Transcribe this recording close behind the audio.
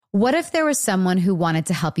What if there was someone who wanted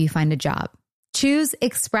to help you find a job? Choose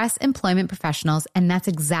Express Employment Professionals, and that's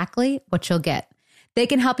exactly what you'll get. They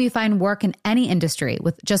can help you find work in any industry.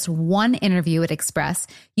 With just one interview at Express,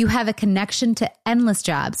 you have a connection to endless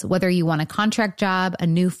jobs, whether you want a contract job, a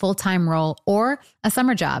new full-time role, or a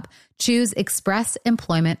summer job. Choose Express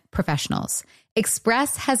Employment Professionals.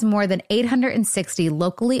 Express has more than 860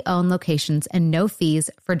 locally owned locations and no fees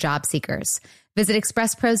for job seekers. Visit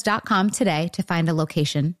expresspros.com today to find a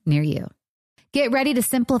location near you. Get ready to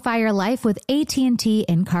simplify your life with AT&T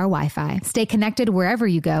in-car Wi-Fi. Stay connected wherever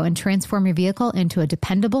you go and transform your vehicle into a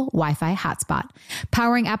dependable Wi-Fi hotspot.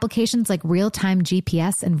 Powering applications like real-time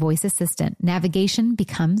GPS and voice assistant, navigation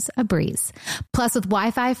becomes a breeze. Plus, with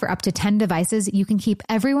Wi-Fi for up to 10 devices, you can keep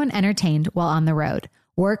everyone entertained while on the road.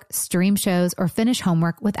 Work, stream shows, or finish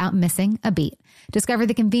homework without missing a beat. Discover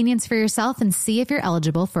the convenience for yourself and see if you're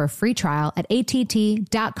eligible for a free trial at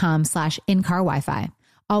att.com/in-car Wi-Fi.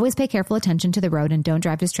 Always pay careful attention to the road and don't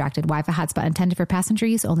drive distracted. Wi-Fi hotspot intended for passenger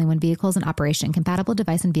use only when vehicles in operation. Compatible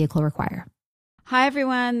device and vehicle require. Hi,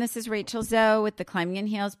 everyone. This is Rachel Zoe with the Climbing in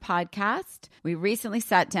Heels podcast. We recently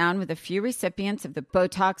sat down with a few recipients of the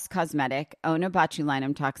Botox Cosmetic,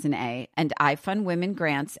 Onabotulinum Toxin A, and iFund Women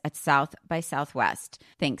grants at South by Southwest,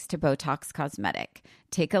 thanks to Botox Cosmetic.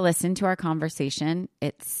 Take a listen to our conversation.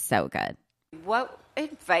 It's so good. What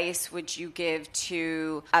advice would you give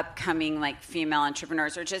to upcoming female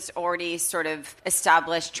entrepreneurs or just already sort of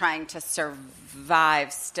established trying to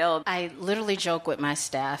survive still? I literally joke with my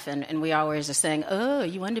staff and we always are saying, oh,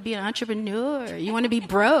 you want to be an entrepreneur? You want to be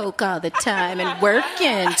broke all the time and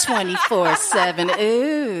working 24/7.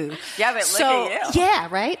 Ooh. Yeah, but look at you. Yeah,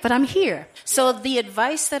 right? But I'm here. So the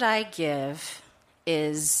advice that I give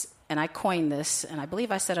is, and I coined this, and I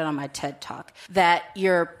believe I said it on my TED Talk, that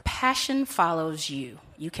your passion follows you.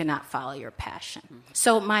 You cannot follow your passion. Mm-hmm.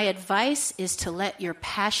 So my advice is to let your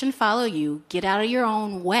passion follow you, get out of your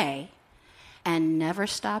own way, and never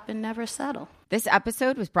stop and never settle. This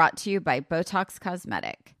episode was brought to you by Botox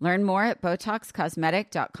Cosmetic. Learn more at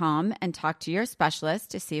BotoxCosmetic.com and talk to your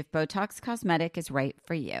specialist to see if Botox Cosmetic is right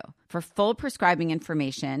for you. For full prescribing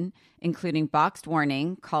information, including boxed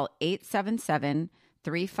warning, call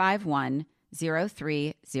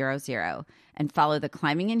 877-351-0300 and follow the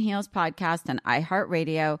Climbing in Heels podcast on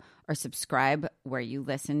iHeartRadio or subscribe where you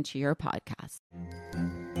listen to your podcast.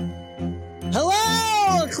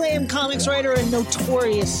 Hello, acclaimed comics writer and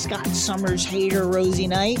notorious Scott Summers hater, Rosie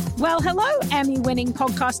Knight. Well, hello, Emmy-winning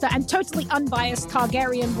podcaster and totally unbiased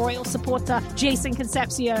Targaryen royal supporter, Jason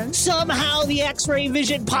Concepcion. Somehow the X-Ray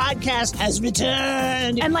Vision podcast has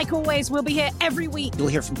returned. And like always, we'll be here every week. You'll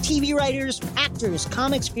hear from TV writers, actors,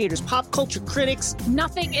 comics creators, pop culture critics.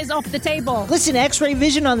 Nothing is off the table. Listen to X-Ray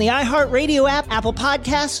Vision on the iHeartRadio app, Apple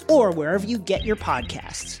Podcasts, or wherever you get your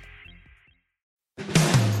podcasts.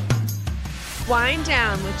 Wind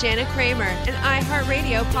Down with Jana Kramer, an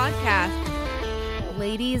iHeartRadio podcast.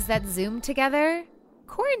 Ladies that Zoom together,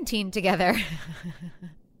 quarantine together.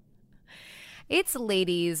 It's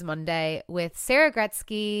Ladies Monday with Sarah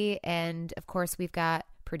Gretzky, and of course we've got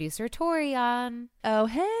producer Tori on. Oh,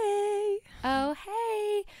 hey. Oh,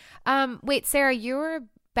 hey. Wait, Sarah, you were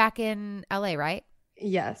back in LA, right?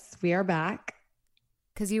 Yes, we are back.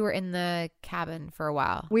 Because you were in the cabin for a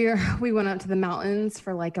while. We went up to the mountains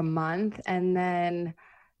for like a month, and then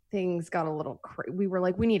things got a little crazy. We were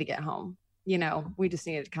like, we need to get home. You know, we just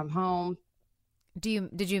needed to come home.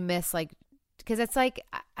 Did you miss because it's like,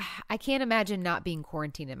 I can't imagine not being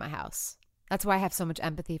quarantined in my house. That's why I have so much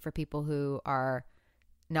empathy for people who are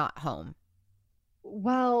not home.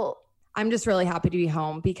 Well, I'm just really happy to be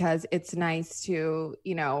home because it's nice to,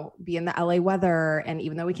 be in the LA weather. And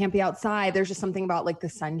even though we can't be outside, there's just something about the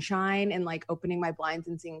sunshine and opening my blinds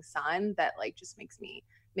and seeing sun that just makes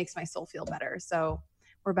my soul feel better. So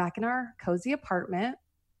we're back in our cozy apartment,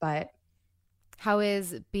 but. How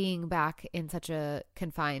is being back in such a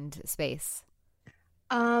confined space?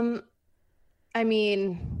 I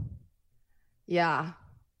mean, yeah,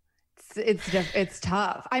 it's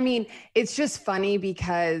tough. I mean, it's just funny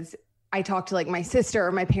because I talk to my sister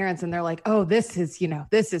or my parents and they're like, oh, this is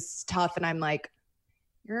tough. And I'm like,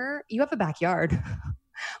 you have a backyard.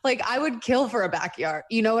 I would kill for a backyard.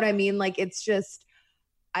 You know what I mean? It's just,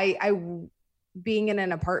 I being in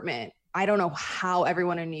an apartment, I don't know how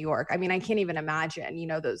everyone in New York, I mean, I can't even imagine,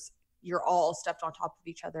 you're all stepped on top of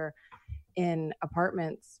each other in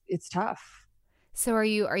apartments. It's tough. So are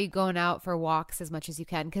you going out for walks as much as you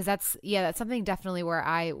can? Because that's something definitely where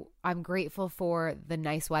I'm grateful for the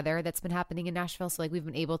nice weather that's been happening in Nashville. So we've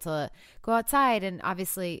been able to go outside, and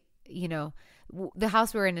obviously you know, the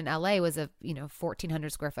house we were in LA was a, you know,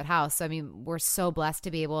 1,400 square foot house. So, I mean, we're so blessed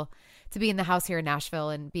to be able to be in the house here in Nashville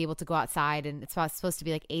and be able to go outside. And it's supposed to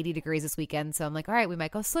be like 80 degrees this weekend. So I'm like, all right, we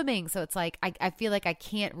might go swimming. So it's like, I feel like I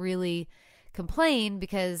can't really complain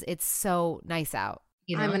because it's so nice out.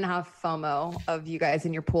 You know? I'm going to have FOMO of you guys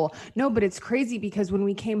in your pool. No, but it's crazy because when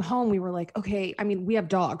we came home, we were like, okay, I mean, we have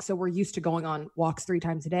dogs, so we're used to going on walks 3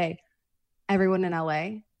 times a day. Everyone in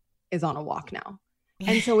LA is on a walk now.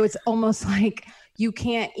 And so it's almost like you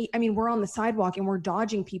can't eat. I mean, we're on the sidewalk and we're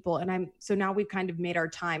dodging people. And so now we've kind of made our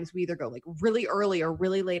times. We either go like really early or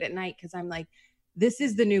really late at night. Cause I'm like, this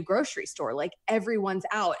is the new grocery store. Like everyone's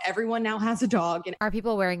out. Everyone now has a dog. And are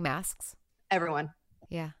people wearing masks? Everyone.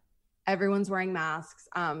 Yeah. Everyone's wearing masks.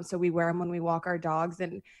 So we wear them when we walk our dogs,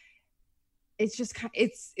 and it's just,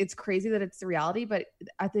 it's crazy that it's the reality. But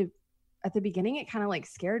at the beginning, it kind of like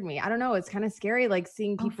scared me. I don't know. It's kind of scary, like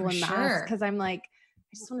seeing people in masks. Cause I'm like,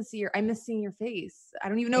 I just want to see I miss seeing your face. I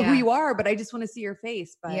don't even know who you are, but I just want to see your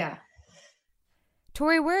face. But yeah.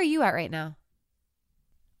 Tori, where are you at right now?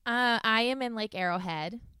 I am in Lake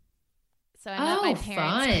Arrowhead. So I'm at my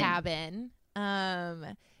parents' cabin.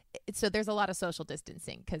 So there's a lot of social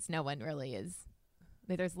distancing because no one really is.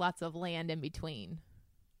 There's lots of land in between.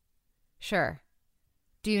 Sure.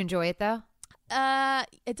 Do you enjoy it though?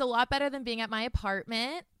 It's a lot better than being at my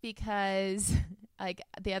apartment because like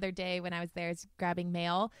the other day when I was there grabbing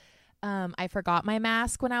mail, I forgot my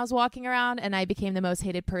mask when I was walking around and I became the most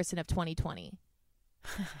hated person of 2020.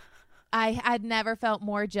 I had never felt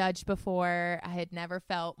more judged before. I had never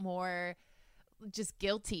felt more just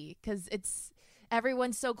guilty because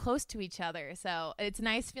everyone's so close to each other. So it's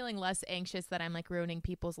nice feeling less anxious that I'm like ruining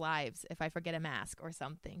people's lives if I forget a mask or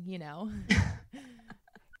something, you know?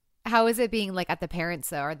 How is it being like at the parents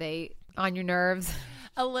though? Are they on your nerves?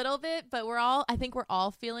 A little bit, but I think we're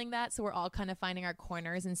all feeling that. So we're all kind of finding our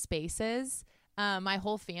corners and spaces. My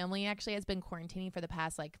whole family actually has been quarantining for the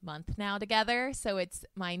past like month now together. So it's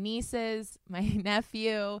my nieces, my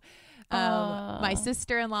nephew, my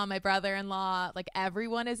sister-in-law, my brother-in-law, like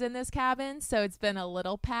everyone is in this cabin. So it's been a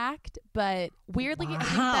little packed, but weirdly, I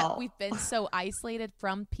think that we've been so isolated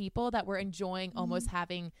from people that we're enjoying almost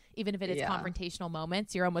having, even if it is confrontational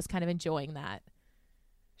moments, you're almost kind of enjoying that.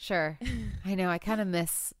 Sure. I know. I kind of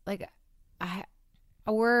miss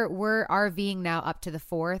we're RVing now up to the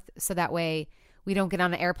 4th. So that way we don't get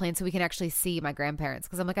on an airplane so we can actually see my grandparents.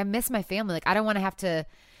 Cause I'm like, I miss my family. Like I don't want to have to,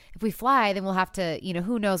 if we fly, then we'll have to, you know,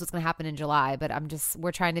 who knows what's going to happen in July, but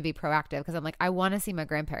we're trying to be proactive. Cause I'm like, I want to see my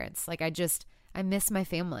grandparents. Like I miss my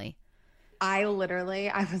family. I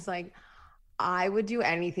was like, I would do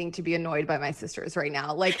anything to be annoyed by my sisters right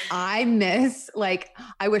now. Like I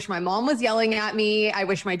wish my mom was yelling at me. I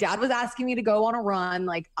wish my dad was asking me to go on a run.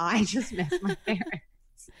 Like I just miss my parents.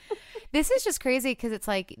 This is just crazy because it's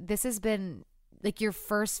like, this has been like your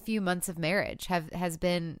first few months of marriage has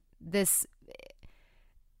been this.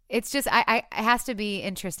 It's just, it has to be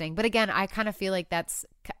interesting. But again, I kind of feel like that's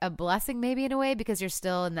a blessing maybe in a way because you're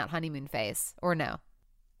still in that honeymoon phase, or no?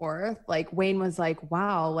 Or like Wayne was like,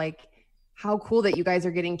 wow, like how cool that you guys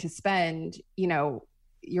are getting to spend, you know,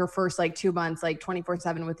 your first like 2 months, like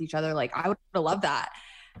 24/7 with each other. Like I would have loved that.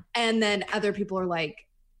 And then other people are like,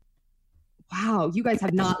 wow, you guys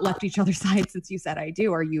have not left each other's side since you said I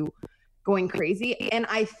do. Are you going crazy? And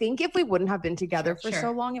I think if we wouldn't have been together for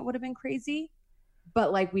so long, it would have been crazy.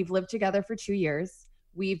 But like we've lived together for 2 years.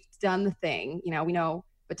 We've done the thing, you know, we know,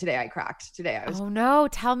 but today I cracked. Today I was. Oh no,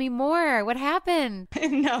 tell me more. What happened?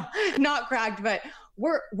 No, not cracked, but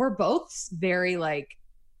we're both very like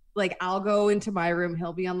I'll go into my room,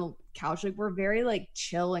 he'll be on the couch. Like we're very like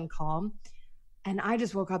chill and calm. And I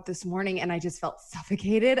just woke up this morning and I just felt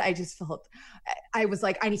suffocated. I was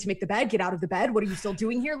like, I need to make the bed, get out of the bed. What are you still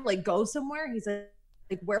doing here? Like go somewhere. He's like,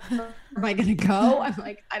 where am I going to go? I'm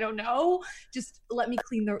like, I don't know. Just let me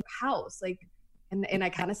clean the house. Like, and I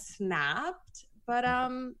kind of snapped, but,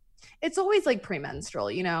 it's always like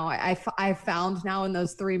premenstrual, you know, I found now in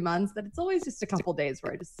those 3 months that it's always just a couple days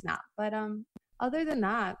where I just snap. But, other than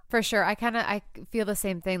that, for sure. I feel the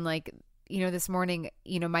same thing. Like, you know, this morning,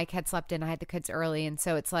 you know, Mike had slept in, I had the kids early. And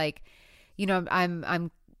so it's like, you know,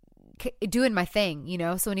 I'm doing my thing, you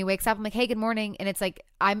know? So when he wakes up, I'm like, hey, good morning. And it's like,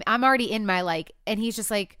 I'm already in my like, and he's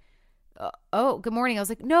just like, oh, good morning. I was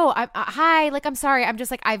like, no, hi. Like, I'm sorry. I'm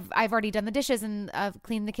just like, I've already done the dishes and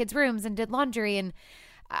cleaned the kids' rooms and did laundry and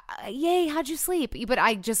yay, how'd you sleep? But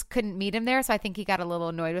I just couldn't meet him there. So I think he got a little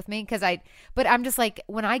annoyed with me but I'm just like,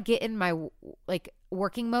 when I get in my like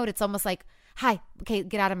working mode, it's almost like, hi, okay,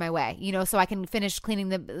 get out of my way, you know, so I can finish cleaning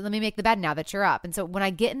let me make the bed now that you're up. And so when I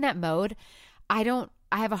get in that mode, I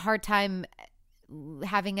have a hard time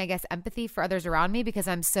having, I guess, empathy for others around me because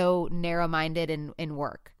I'm so narrow-minded in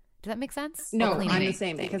work. Does that make sense? No, I'm the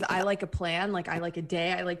same because I like a plan. Like I like a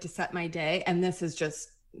day. I like to set my day. And this is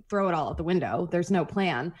just throw it all out the window. There's no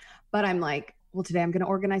plan. But I'm like, well, today I'm going to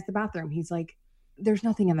organize the bathroom. He's like, there's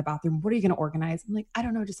nothing in the bathroom. What are you going to organize? I'm like, I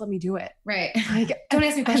don't know. Just let me do it. Right. Like, don't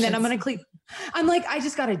ask me questions. And then I'm going to clean. I'm like, I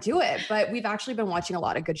just got to do it. But we've actually been watching a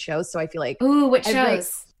lot of good shows. So I feel like. Ooh, what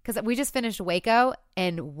shows? Because we just finished Waco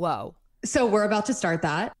and whoa. So we're about to start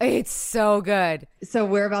that. It's so good. So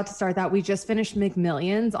we're about to start that. We just finished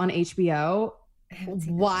McMillions on HBO.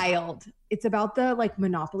 Wild. It's about the like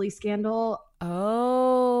Monopoly scandal.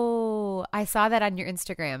 Oh, I saw that on your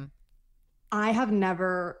Instagram. I'm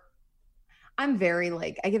very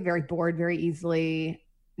like, I get very bored very easily.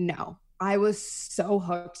 No, I was so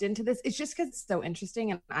hooked into this. It's just because it's so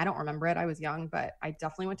interesting and I don't remember it. I was young, but I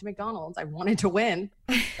definitely went to McDonald's. I wanted to win.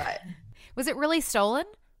 But was it really stolen?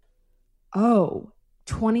 Oh,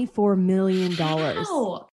 $24 million.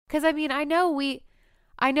 Wow. Because I mean, I know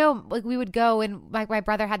like we would go and like my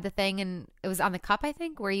brother had the thing and it was on the cup, I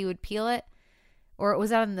think, where you would peel it, or it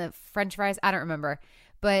was on the French fries. I don't remember,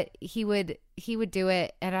 but he would do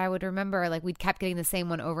it. And I would remember like we kept getting the same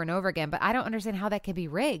one over and over again, but I don't understand how that could be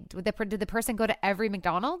rigged. Did the person go to every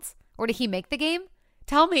McDonald's or did he make the game?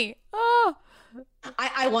 Tell me. Oh,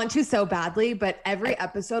 I want to so badly, but every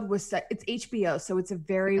episode was set. It's HBO, so it's a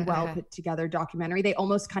very well put together documentary. They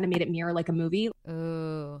almost kind of made it mirror like a movie.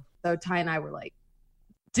 Ooh. So Ty and I were like,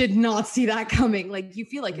 did not see that coming. Like you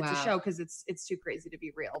feel like it's a show because it's too crazy to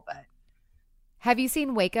be real. But have you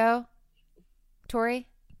seen Waco, Tori?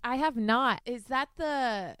 I have not. Is that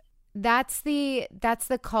the? That's the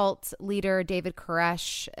cult leader David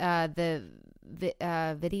Koresh, the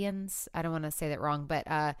Vidians. I don't want to say that wrong,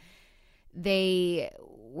 but they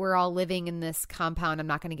were all living in this compound. I'm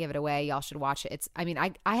not going to give it away. Y'all should watch it.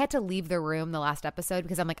 I had to leave the room the last episode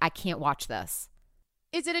because I'm like, I can't watch this.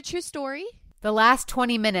 Is it a true story? The last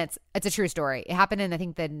 20 minutes, it's a true story. It happened in, I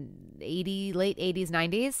think, the late 80s,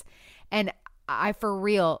 90s. And I, for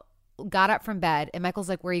real, got up from bed and Michael's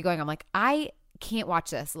like, where are you going? I'm like, I can't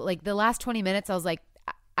watch this. Like the last 20 minutes, I was like,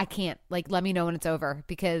 I can't. Like, let me know when it's over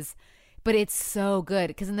but it's so good.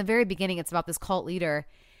 Because in the very beginning, it's about this cult leader.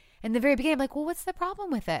 In the very beginning, I'm like, well, what's the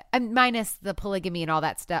problem with it? Minus the polygamy and all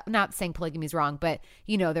that stuff. I'm not saying polygamy is wrong, but,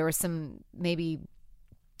 there was some maybe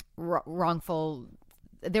wrongful,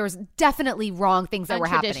 there was definitely wrong things that were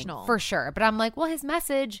happening for sure. But I'm like, well, his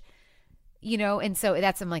message, and so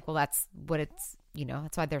I'm like, well, that's what it's,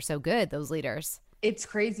 that's why they're so good, those leaders. It's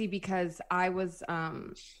crazy because I was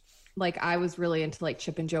really into like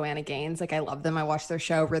Chip and Joanna Gaines. Like I love them. I watched their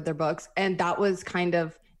show, read their books. And that was kind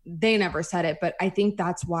of, they never said it, but I think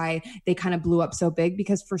that's why they kind of blew up so big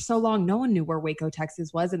because for so long, no one knew where Waco,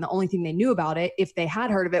 Texas was. And the only thing they knew about it, if they had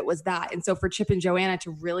heard of it, was that. And so for Chip and Joanna to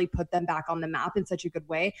really put them back on the map in such a good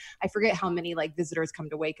way, I forget how many like visitors come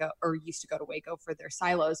to Waco or used to go to Waco for their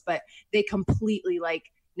silos, but they completely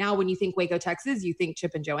like, now when you think Waco, Texas, you think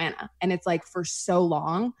Chip and Joanna. And it's like for so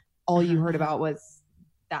long, all you heard about was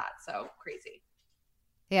that. So crazy.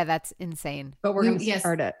 Yeah, that's insane. But we're going to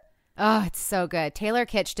start it. Oh, it's so good. Taylor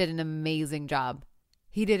Kitsch did an amazing job.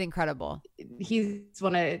 He did incredible. He's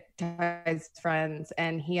one of Ty's friends,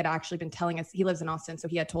 and he had actually been telling us, he lives in Austin, so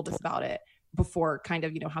he had told us about it before kind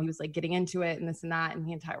of, how he was like getting into it and this and that. And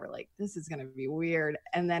he and Ty were like, this is going to be weird.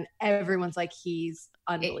 And then everyone's like, he's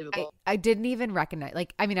unbelievable. I didn't even recognize,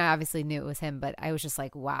 I obviously knew it was him, but I was just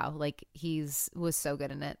like, wow, like was so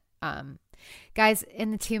good in it. Guys,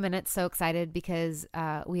 in the 2 minutes, so excited because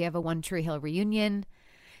we have a One Tree Hill reunion.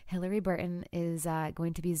 Hillary Burton is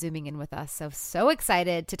going to be Zooming in with us. So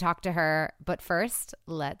excited to talk to her. But first,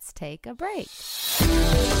 let's take a break.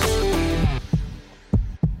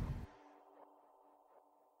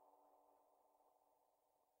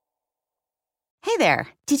 Hey there.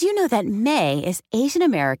 Did you know that May is Asian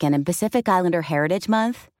American and Pacific Islander Heritage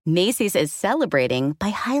Month? Macy's is celebrating by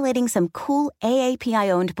highlighting some cool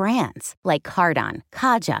AAPI-owned brands like Cardon,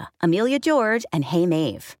 Kaja, Amelia George, and Hey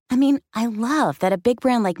Mave. I mean, I love that a big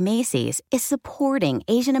brand like Macy's is supporting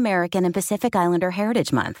Asian American and Pacific Islander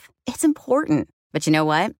Heritage Month. It's important. But you know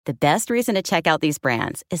what? The best reason to check out these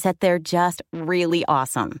brands is that they're just really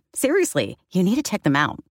awesome. Seriously, you need to check them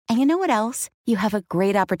out. And you know what else? You have a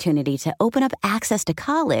great opportunity to open up access to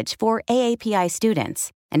college for AAPI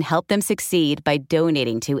students and help them succeed by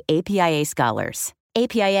donating to APIA Scholars.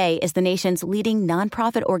 APIA is the nation's leading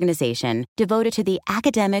nonprofit organization devoted to the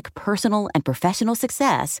academic, personal, and professional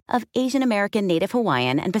success of Asian American, Native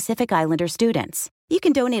Hawaiian, and Pacific Islander students. You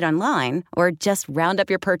can donate online or just round up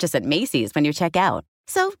your purchase at Macy's when you check out.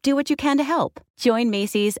 So do what you can to help. Join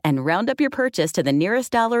Macy's and round up your purchase to the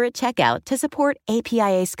nearest dollar at checkout to support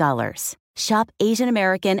APIA scholars. Shop Asian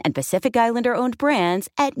American and Pacific Islander owned brands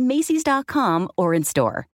at Macy's.com or in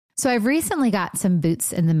store. So I've recently got some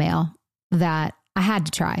boots in the mail that I had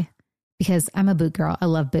to try because I'm a boot girl. I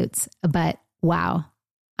love boots, but wow,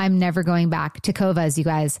 I'm never going back. Tecovas, you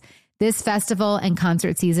guys. This festival and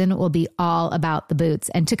concert season will be all about the boots,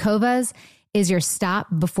 and Tecovas is your stop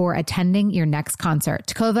before attending your next concert.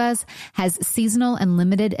 Tecovas has seasonal and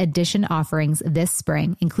limited edition offerings this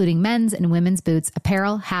spring, including men's and women's boots,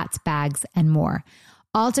 apparel, hats, bags, and more.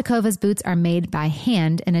 All Tecovas boots are made by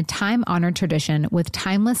hand in a time-honored tradition with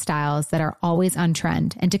timeless styles that are always on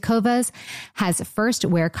trend. And Tecovas has first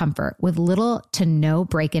wear comfort with little to no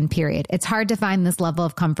break-in period. It's hard to find this level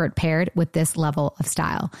of comfort paired with this level of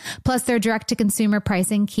style. Plus, their direct-to-consumer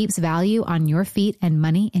pricing keeps value on your feet and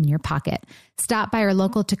money in your pocket. Stop by your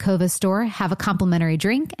local Tecovas store, have a complimentary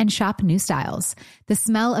drink, and shop new styles. The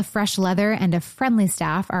smell of fresh leather and a friendly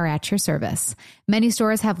staff are at your service. Many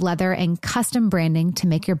stores have leather and custom branding to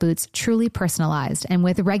make your boots truly personalized. And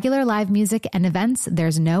with regular live music and events,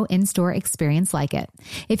 there's no in-store experience like it.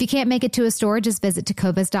 If you can't make it to a store, just visit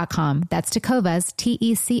Tecovas.com. That's Tecovas,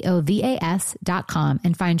 Tecovas.com,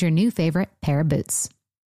 and find your new favorite pair of boots.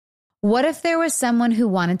 What if there was someone who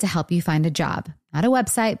wanted to help you find a job? Not a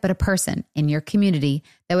website, but a person in your community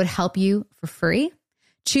that would help you for free?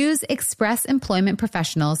 Choose Express Employment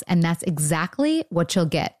Professionals, and that's exactly what you'll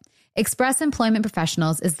get. Express Employment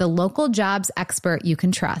Professionals is the local jobs expert you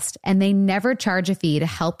can trust, and they never charge a fee to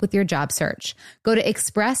help with your job search. Go to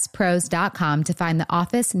expresspros.com to find the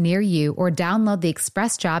office near you or download the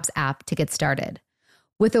Express Jobs app to get started.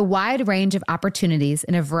 With a wide range of opportunities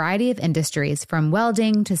in a variety of industries, from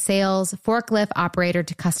welding to sales, forklift operator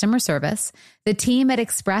to customer service, the team at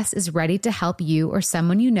Express is ready to help you or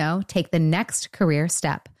someone you know take the next career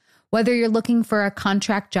step. Whether you're looking for a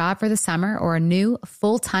contract job for the summer or a new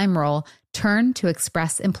full-time role, turn to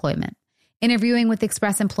Express Employment. Interviewing with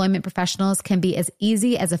Express Employment Professionals can be as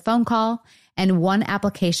easy as a phone call, and one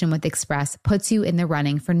application with Express puts you in the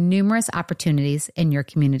running for numerous opportunities in your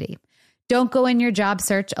community. Don't go in your job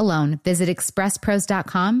search alone. Visit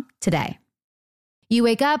expresspros.com today. You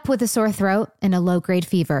wake up with a sore throat and a low-grade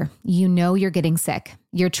fever. You know you're getting sick.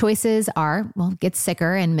 Your choices are, well, get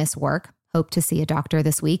sicker and miss work, hope to see a doctor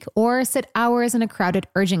this week, or sit hours in a crowded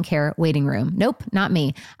urgent care waiting room. Nope, not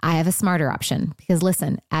me. I have a smarter option because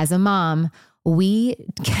listen, as a mom, we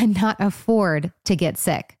cannot afford to get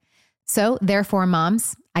sick. So therefore,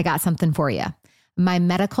 moms, I got something for you. My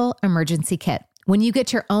medical emergency kit. When you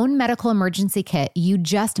get your own medical emergency kit, you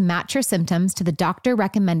just match your symptoms to the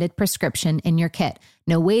doctor-recommended prescription in your kit.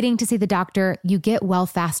 No waiting to see the doctor. You get well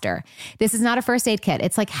faster. This is not a first aid kit.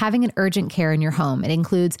 It's like having an urgent care in your home. It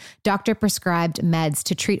includes doctor-prescribed meds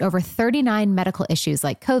to treat over 39 medical issues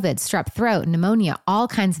like COVID, strep throat, pneumonia, all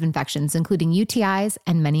kinds of infections, including UTIs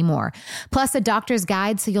and many more. Plus a doctor's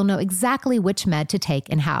guide so you'll know exactly which med to take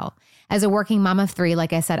and how. As a working mom of 3,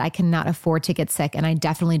 like I said, I cannot afford to get sick, and I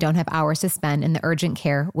definitely don't have hours to spend in the urgent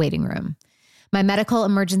care waiting room. My medical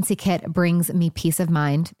emergency kit brings me peace of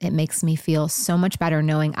mind. It makes me feel so much better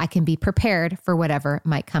knowing I can be prepared for whatever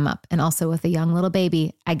might come up. And also with a young little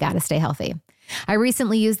baby, I got to stay healthy. I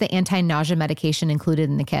recently used the anti-nausea medication included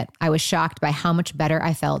in the kit. I was shocked by how much better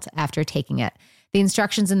I felt after taking it. The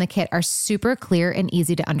instructions in the kit are super clear and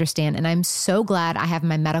easy to understand, and I'm so glad I have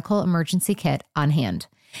my medical emergency kit on hand.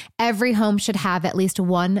 Every home should have at least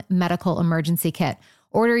one medical emergency kit.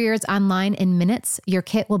 Order yours online in minutes. Your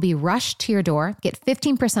kit will be rushed to your door. Get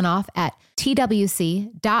 15% off at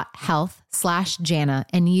twc.health/Jana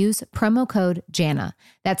and use promo code Jana.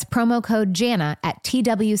 That's promo code Jana at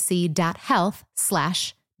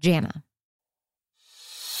twc.health/Jana.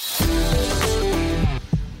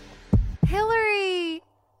 Hillary,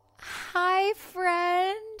 hi,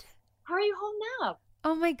 friend. How are you holding up?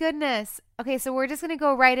 Oh my goodness. Okay, so we're just going to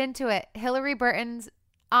go right into it. Hillary Burton's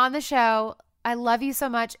on the show. I love you so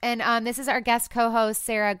much. And this is our guest co-host,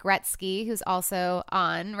 Sarah Gretzky, who's also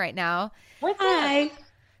on right now. Hi.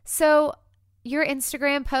 So your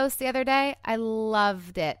Instagram post the other day, I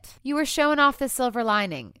loved it. You were showing off the silver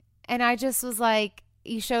lining. And I just was like,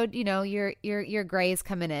 you showed, you know, your grays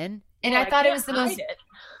coming in. And I thought it was the most,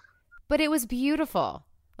 but it was beautiful.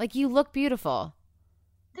 Like you look beautiful.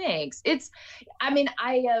 Thanks. I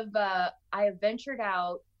have ventured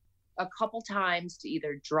out a couple times to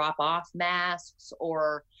either drop off masks,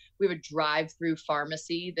 or we have a drive-through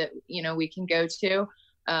pharmacy that, you know, we can go to.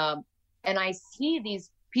 And I see these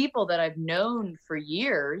people that I've known for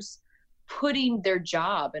years putting their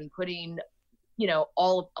job and putting, you know,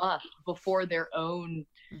 all of us before their own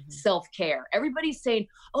self-care. Everybody's saying,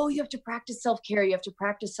 oh, you have to practice self-care. You have to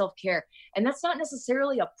practice self-care. And that's not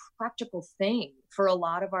necessarily a practical thing for a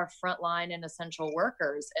lot of our frontline and essential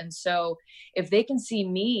workers. And so if they can see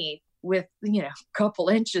me with, a couple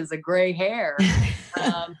inches of gray hair,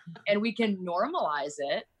 and we can normalize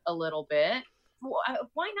it a little bit,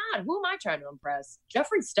 why not? Who am I trying to impress?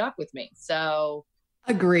 Jeffrey's stuck with me. So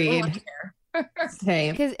agreed.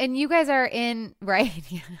 Same. And you guys are in, right?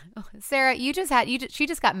 Sarah, she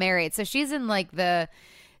just got married. So she's in like the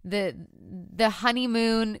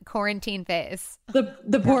honeymoon quarantine phase.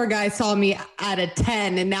 The poor guy saw me at a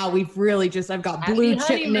 10 and now I've got blue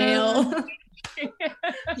chip nail.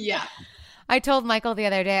 Yeah. I told Michael the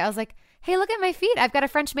other day, I was like, hey, look at my feet. I've got a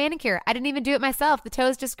French manicure. I didn't even do it myself. The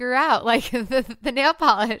toes just grew out, like the nail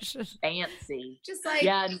polish. Fancy. Just like,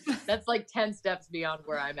 yeah, that's like 10 steps beyond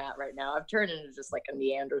where I'm at right now. I've turned into just like a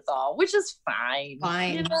Neanderthal, which is fine.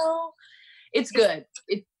 It's good.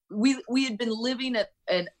 We had been living at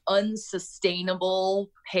an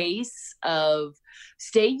unsustainable pace of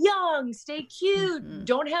stay young, stay cute,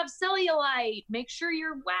 don't have cellulite, make sure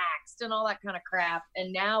you're waxed and all that kind of crap.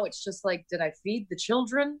 And now it's just like, did I feed the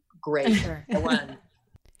children? Great.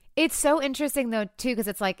 It's so interesting though, too, because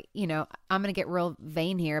it's like, I'm going to get real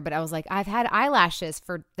vain here, but I was like, I've had eyelashes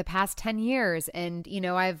for the past 10 years and,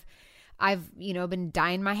 I've been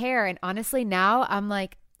dyeing my hair. And honestly, now I'm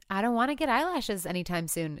like, I don't want to get eyelashes anytime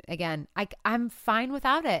soon again. I'm fine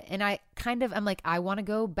without it. And I'm like, I want to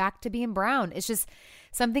go back to being brown. It's just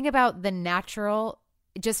something about the natural.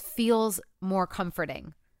 It just feels more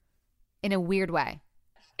comforting in a weird way.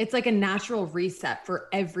 It's like a natural reset for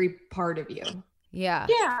every part of you. Yeah.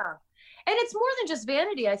 Yeah. And it's more than just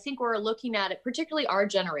vanity. I think we're looking at it, particularly our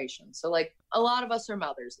generation. So like a lot of us are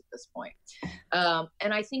mothers at this point.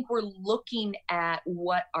 And I think we're looking at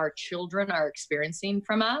what our children are experiencing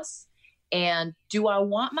from us. And do I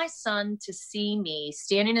want my son to see me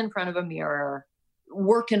standing in front of a mirror,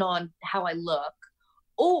 working on how I look?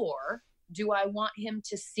 Or do I want him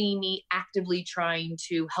to see me actively trying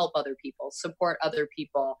to help other people, support other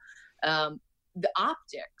people? The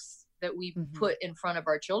optics that we put in front of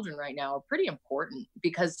our children right now are pretty important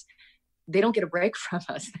because they don't get a break from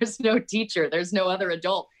us. There's no teacher. There's no other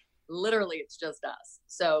adult. Literally, it's just us.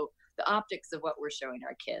 So the optics of what we're showing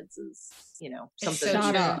our kids is, something.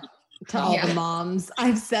 Shout out to all the moms.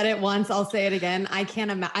 I've said it once. I'll say it again. I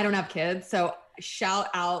don't have kids. So shout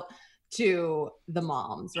out to the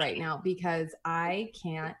moms right now because I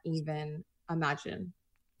can't even imagine.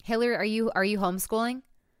 Hillary, are you homeschooling?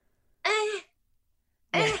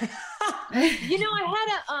 I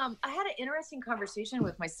had an interesting conversation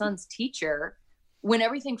with my son's teacher when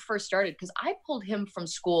everything first started because I pulled him from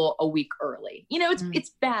school a week early.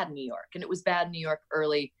 It's bad in New York, and it was bad in New York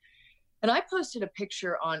early. And I posted a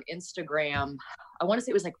picture on Instagram. I want to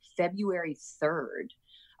say it was like February 3rd.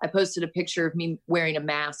 I posted a picture of me wearing a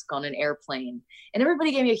mask on an airplane, and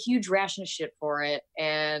everybody gave me a huge ration of shit for it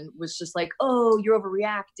and was just like, "Oh, you're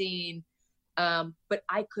overreacting." But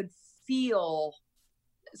I could feel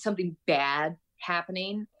something bad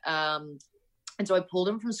happening. And so I pulled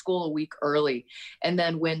him from school a week early. And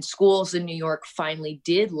then when schools in New York finally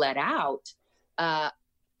did let out, I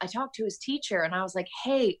talked to his teacher and I was like,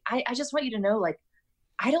 hey, I just want you to know, like,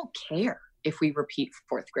 I don't care if we repeat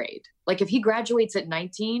fourth grade. Like if he graduates at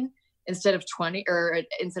 19 instead of 20 or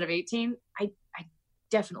instead of 18, I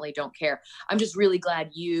definitely don't care. I'm just really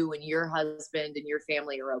glad you and your husband and your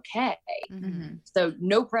family are okay. Mm-hmm. So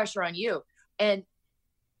no pressure on you. And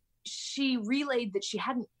she relayed that she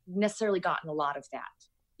hadn't necessarily gotten a lot of that.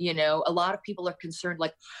 A lot of people are concerned,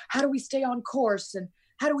 like, how do we stay on course and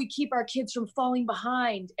how do we keep our kids from falling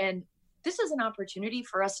behind? And this is an opportunity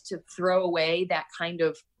for us to throw away that kind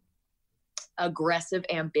of aggressive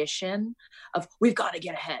ambition of we've got to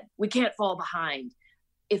get ahead. We can't fall behind.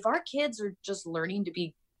 If our kids are just learning to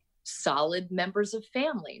be solid members of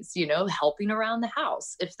families, helping around the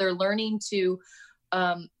house, if they're learning to,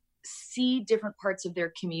 see different parts of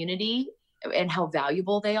their community and how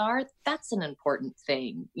valuable they are, that's an important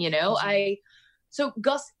thing. So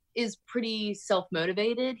Gus is pretty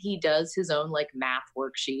self-motivated. He does his own like math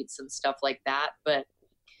worksheets and stuff like that, but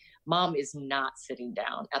mom is not sitting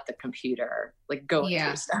down at the computer, like going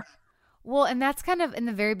through stuff. Well, and that's kind of in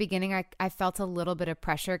the very beginning, I felt a little bit of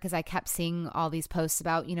pressure because I kept seeing all these posts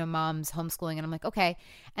about, moms homeschooling. And I'm like, okay.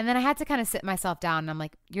 And then I had to kind of sit myself down and I'm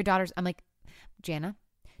like, I'm like, Jana,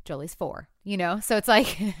 Jolie's 4, so it's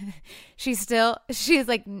like, she's like,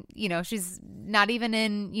 she's not even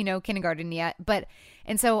in, kindergarten yet.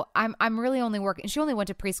 And so I'm really only working. She only went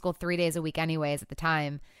to preschool 3 days a week anyways at the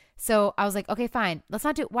time. So I was like, okay, fine. Let's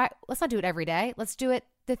not do it every day. Let's do it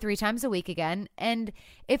the 3 times a week again. And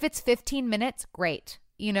if it's 15 minutes, great,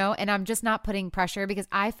 you know, and I'm just not putting pressure because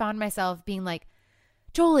I found myself being like,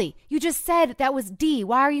 Jolie, you just said that was D.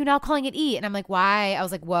 Why are you now calling it E? And I'm like, why? I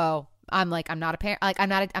was like, whoa. I'm not a parent. Like, I'm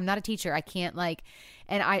not a teacher. I can't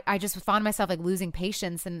and I just found myself like losing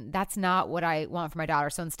patience, and that's not what I want for my daughter.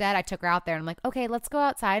 So instead I took her out there and I'm like, okay, let's go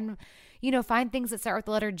outside and, you know, find things that start with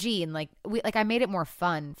the letter G. And I made it more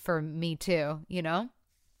fun for me too, you know?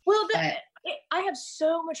 Well, I have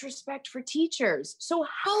so much respect for teachers. So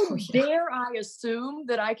how dare I assume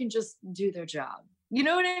that I can just do their job? You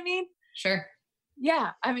know what I mean? Sure.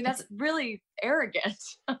 Yeah. I mean, that's really arrogant.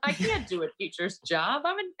 I can't do a teacher's job.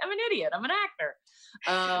 I'm an idiot. I'm an actor.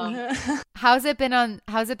 How's it been on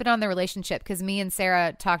the relationship? Because me and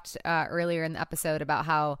Sarah talked earlier in the episode about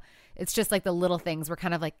how it's just like the little things we're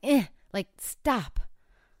kind of like, like stop.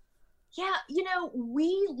 Yeah. You know,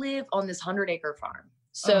 we live on this 100-acre farm.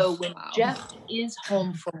 So when Jeff is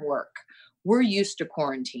home from work, we're used to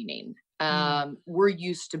quarantining. We're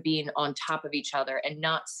used to being on top of each other and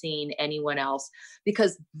not seeing anyone else,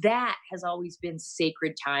 because that has always been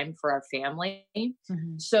sacred time for our family.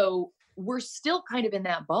 Mm-hmm. So we're still kind of in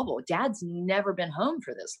that bubble. Dad's never been home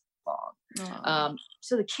for this long.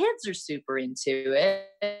 So the kids are super into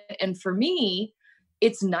it. And for me,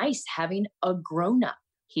 it's nice having a grown-up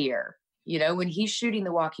here. You know, when he's shooting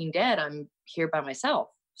The Walking Dead, I'm here by myself.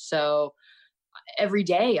 So every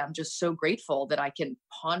day I'm just so grateful that I can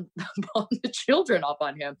pawn the children off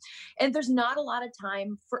on him. And there's not a lot of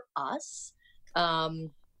time for us.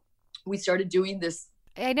 We started doing this.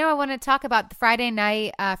 I know I want to talk about the Friday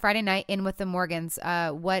night in with the Morgans.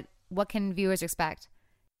 What can viewers expect?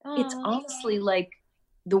 It's honestly like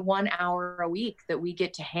the 1 hour a week that we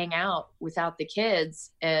get to hang out without the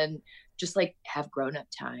kids and just like have grown-up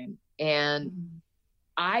time. And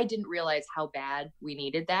I didn't realize how bad we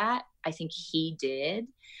needed that. I think he did.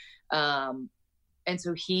 And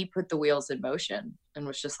so he put the wheels in motion and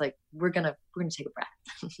was just like, we're going to take a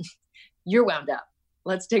breath. You're wound up.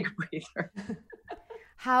 Let's take a breather.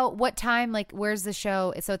 What time, like, where's the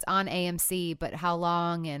show? So it's on AMC, but how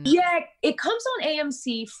long? And yeah, it comes on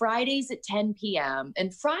AMC Fridays at 10 p.m.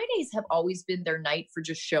 And Fridays have always been their night for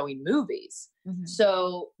just showing movies. Mm-hmm.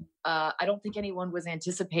 So I don't think anyone was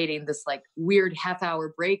anticipating this like weird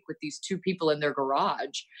half-hour break with these 2 people in their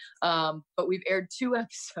garage. But we've aired 2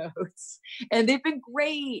 episodes and they've been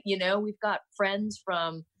great. You know, we've got friends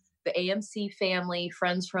from the AMC family,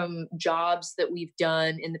 friends from jobs that we've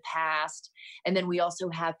done in the past. And then we also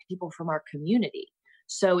have people from our community.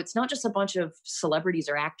 So it's not just a bunch of celebrities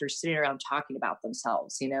or actors sitting around talking about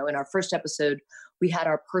themselves. You know, in our first episode, we had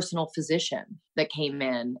our personal physician that came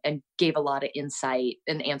in and gave a lot of insight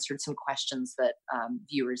and answered some questions that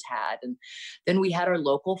viewers had. And then we had our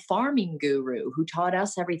local farming guru who taught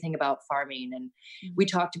us everything about farming. And we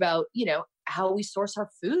talked about, you know, how we source our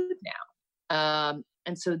food now.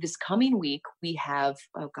 And so this coming week we have,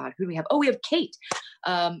 who do we have? We have Kate.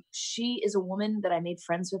 She is a woman that I made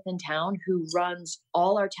friends with in town who runs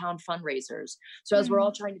all our town fundraisers. So as we're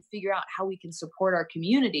all trying to figure out how we can support our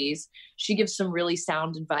communities, she gives some really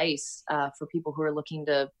sound advice for people who are looking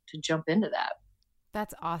to jump into that.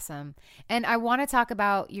 That's awesome. And I want to talk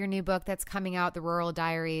about your new book that's coming out, The Rural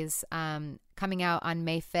Diaries, coming out on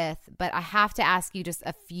May 5th. But I have to ask you just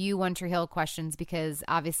a few One Tree Hill questions because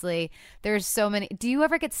obviously there's so many. Do you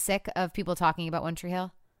ever get sick of people talking about One Tree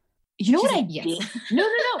Hill? You know what I did? No.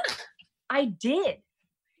 I did.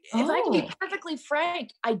 If I can be perfectly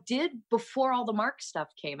frank, I did before all the Mark stuff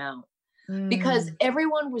came out. Because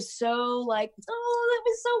everyone was so like, oh, that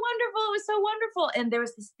was so wonderful. It was so wonderful. And there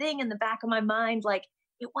was this thing in the back of my mind, like,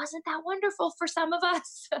 it wasn't that wonderful for some of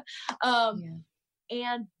us.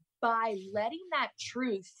 And by letting that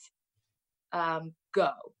truth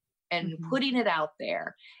go and putting it out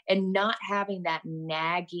there and not having that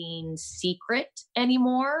nagging secret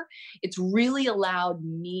anymore, it's really allowed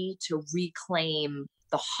me to reclaim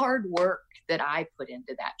the hard work that I put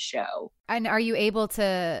into that show. And are you able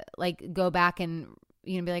to like go back and,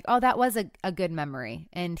 you know, be like, oh, that was a good memory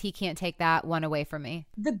and he can't take that one away from me?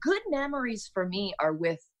 The good memories for me are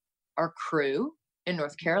with our crew in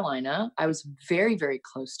North Carolina. I was very, very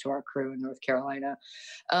close to our crew in North Carolina.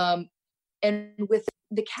 And with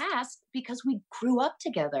the cast, because we grew up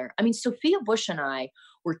together. I mean, Sophia Bush and I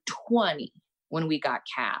were 20 when we got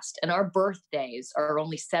cast, and our birthdays are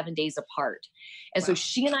only 7 days apart. And so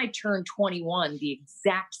she and I turned 21 the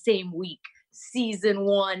exact same week, season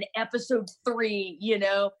 1, episode 3, you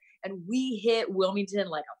know, and we hit Wilmington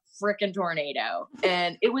like a freaking tornado,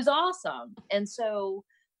 and it was awesome. And so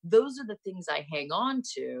those are the things I hang on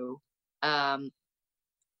to.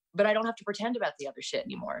 but I don't have to pretend about the other shit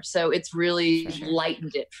anymore. So it's really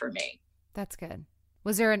lightened it for me. That's good.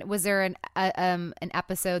 Was there an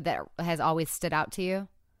episode that has always stood out to you?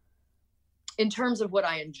 In terms of what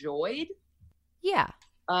I enjoyed? Yeah.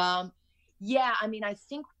 Yeah, I mean, I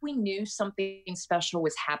think we knew something special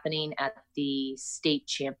was happening at the state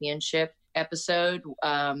championship episode.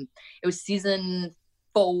 It was season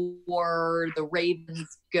 4. The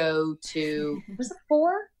Ravens go to, was it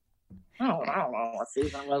 4? I don't know what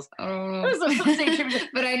season it was. It was a state championship.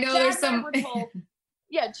 But I know Chad there's some. Chad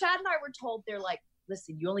and I were told, they're like,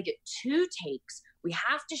 listen, you only get 2 takes. We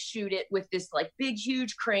have to shoot it with this like big,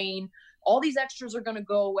 huge crane. All these extras are going to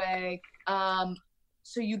go away.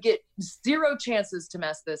 So you get 0 chances to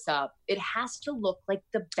mess this up. It has to look like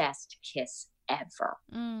the best kiss ever.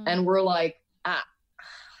 And we're like,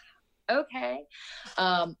 okay.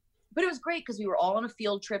 But it was great because we were all on a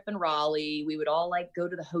field trip in Raleigh. We would all like go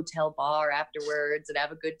to the hotel bar afterwards and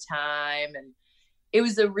have a good time. And it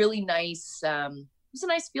was a really nice,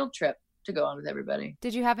 field trip to go on with everybody.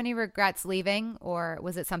 Did you have any regrets leaving, or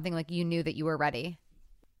was it something like you knew that you were ready?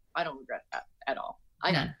 I don't regret that at all.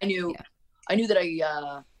 I knew that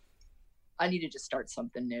I needed to start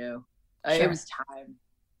something new. It was time.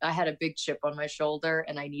 I had a big chip on my shoulder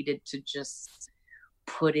and I needed to just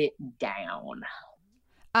put it down.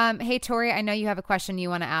 Hey, Tori, I know you have a question you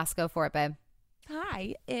want to ask. Go for it, babe.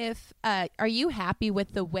 Hi. Are you happy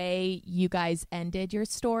with the way you guys ended your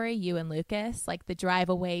story, you and Lucas, like the drive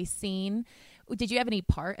away scene? Did you have any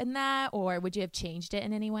part in that, or would you have changed it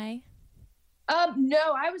in any way?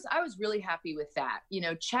 No, I was really happy with that. You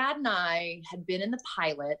know, Chad and I had been in the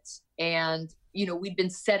pilot, and, you know, we'd been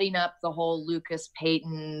setting up the whole Lucas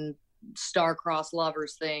Peyton star-crossed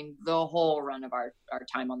lovers thing the whole run of our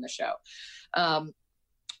time on the show.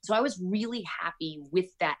 So I was really happy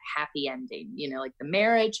with that happy ending, you know, like the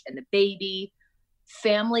marriage and the baby,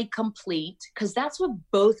 family complete, because that's what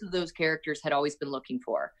both of those characters had always been looking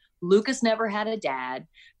for. Lucas never had a dad.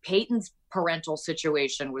 Peyton's parental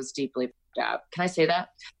situation was deeply up. Can I say that?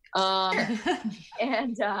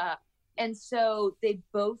 And so they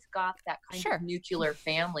both got that kind of nuclear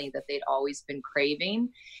family that they'd always been craving.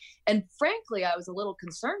 And frankly, I was a little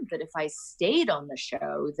concerned that if I stayed on the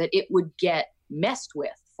show, that it would get messed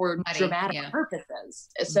with for dramatic purposes.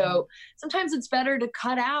 So sometimes it's better to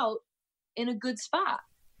cut out in a good spot.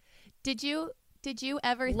 Did you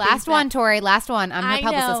ever last one, Tori, last one. I'm her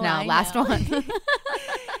publicist now. Last one.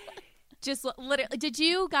 Just literally, did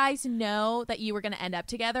you guys know that you were going to end up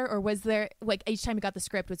together, or was there, like, each time you got the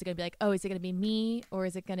script, was it going to be like, oh, is it going to be me, or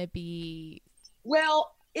is it going to be?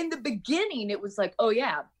 Well, in the beginning, it was like, oh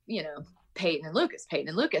yeah, you know, Peyton and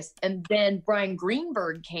Lucas. And then Brian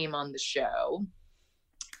Greenberg came on the show,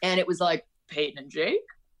 and it was like, Peyton and Jake?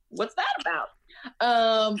 What's that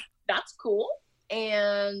about? That's cool.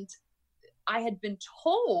 And I had been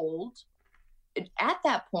told at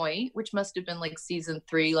that point, which must have been like season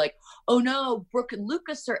 3, like, oh no, Brooke and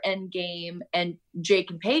Lucas are endgame and Jake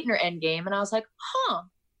and Peyton are endgame. And I was like,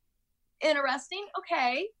 interesting.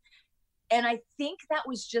 Okay. And I think that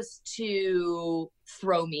was just to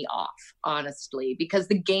throw me off, honestly, because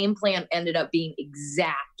the game plan ended up being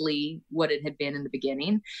exactly what it had been in the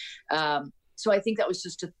beginning. So I think that was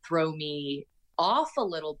just to throw me off a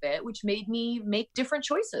little bit, which made me make different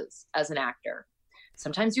choices as an actor.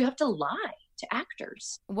 Sometimes you have to lie to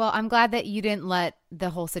actors. Well, I'm glad that you didn't let the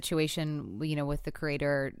whole situation, you know, with the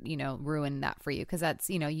creator, you know, ruin that for you. Because that's,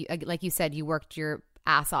 you know, you, like you said, you worked your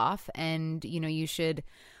ass off, and, you know, you should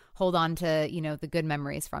hold on to, you know, the good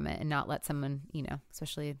memories from it and not let someone, you know,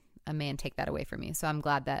 especially a man, take that away from you. So I'm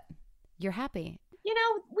glad that you're happy. You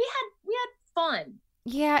know, we had fun.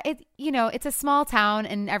 Yeah, it, you know, it's a small town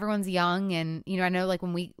and everyone's young, and, you know, I know like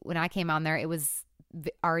when I came on there, it was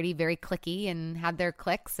already very cliquey and had their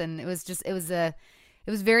cliques, and it was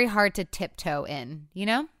very hard to tiptoe in, you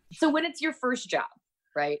know? So when it's your first job,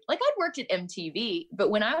 right? Like, I'd worked at MTV, but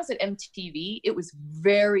when I was at MTV, it was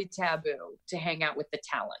very taboo to hang out with the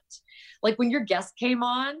talent. Like, when your guest came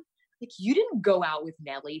on, like, you didn't go out with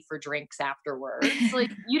Nelly for drinks afterwards.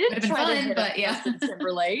 Like, you didn't try to hit up Justin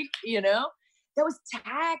Timberlake, you know? That was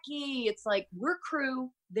tacky. It's like, we're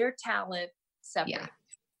crew, they're talent, separate. Yeah.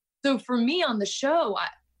 So for me on the show,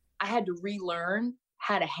 I had to relearn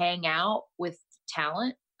how to hang out with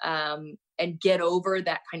talent and get over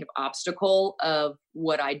that kind of obstacle of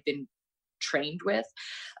what I'd been trained with.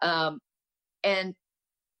 And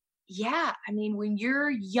yeah, I mean, when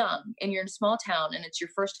you're young and you're in a small town and it's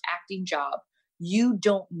your first acting job, you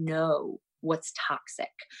don't know what's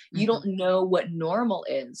toxic. You don't know what normal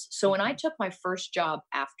is. So when I took my first job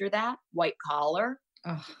after that, white collar,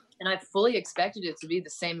 and I fully expected it to be the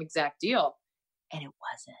same exact deal. And it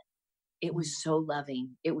wasn't. It was so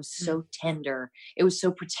loving. It was so tender. It was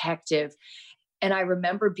so protective. And I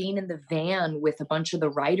remember being in the van with a bunch of the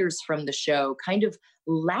writers from the show, kind of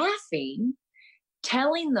laughing,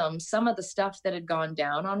 telling them some of the stuff that had gone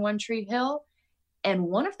down on One Tree Hill. And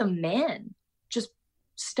one of the men just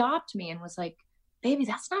stopped me and was like, baby,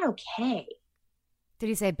 that's not okay. Did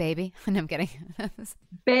he say baby? No, I'm kidding.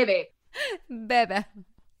 Baby. Baby.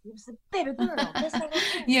 It was a baby girl. That's not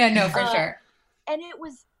okay. Yeah, no, for sure. And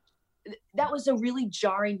that was a really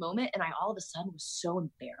jarring moment. And I all of a sudden was so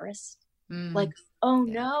embarrassed. Like, oh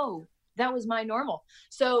no, that was my normal.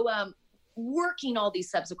 So working all these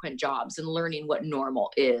subsequent jobs and learning what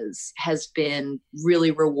normal is has been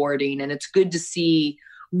really rewarding. And it's good to see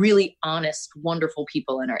really honest, wonderful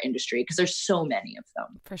people in our industry because there's so many of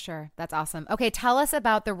them. For sure. That's awesome. Okay. Tell us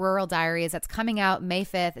about the Rural Diaries. That's coming out May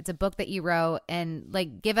 5th. It's a book that you wrote, and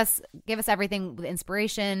like, give us everything with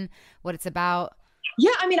inspiration, what it's about.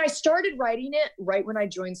 Yeah. I mean, I started writing it right when I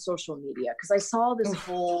joined social media because I saw this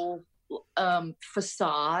whole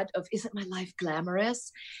facade of, isn't my life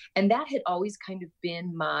glamorous? And that had always kind of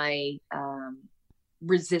been my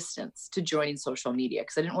resistance to joining social media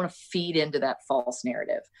because I didn't want to feed into that false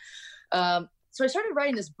narrative. So I started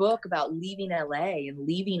writing this book about leaving LA and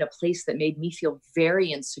leaving a place that made me feel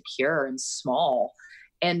very insecure and small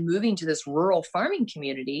and moving to this rural farming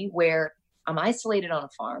community where I'm isolated on a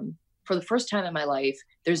farm. For the first time in my life,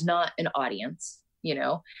 there's not an audience. You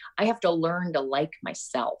know, I have to learn to like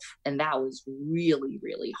myself. And that was really,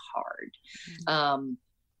 really hard.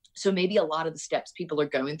 So maybe a lot of the steps people are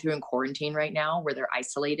going through in quarantine right now, where they're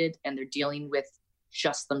isolated and they're dealing with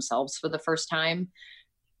just themselves for the first time.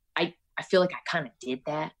 I feel like I kind of did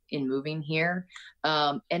that in moving here.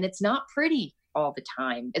 And it's not pretty all the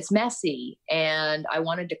time. It's messy. And I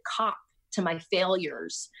wanted to cop to my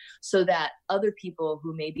failures so that other people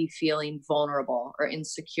who may be feeling vulnerable or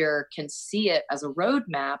insecure can see it as a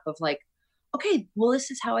roadmap of like, okay, well, this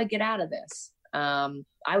is how I get out of this.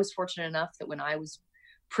 I was fortunate enough that when I was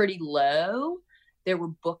pretty low, there were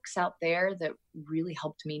books out there that really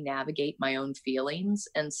helped me navigate my own feelings.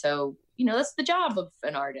 And so, you know, that's the job of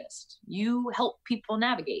an artist. You help people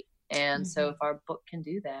navigate. And so if our book can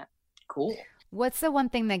do that, cool. What's the one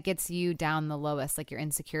thing that gets you down the lowest, like your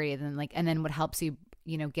insecurity, and then what helps you,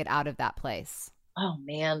 you know, get out of that place? Oh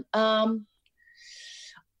man. I'm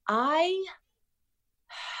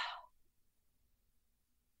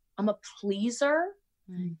a pleaser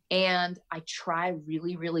and I try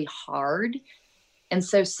really, really hard. And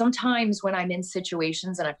so sometimes when I'm in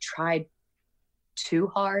situations and I've tried too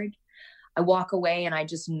hard, I walk away and I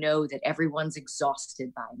just know that everyone's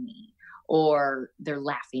exhausted by me, or they're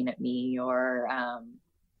laughing at me, or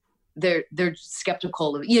they're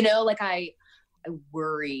skeptical of, you know, like I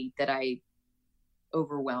worry that I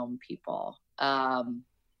overwhelm people. And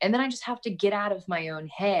then I just have to get out of my own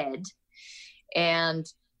head and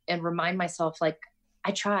remind myself, like,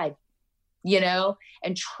 I tried, you know,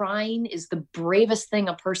 and trying is the bravest thing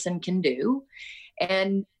a person can do.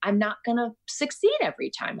 And I'm not going to succeed every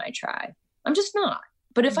time I try. I'm just not.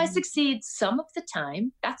 But if I succeed some of the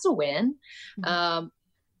time, that's a win. And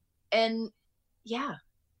yeah.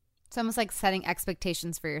 It's almost like setting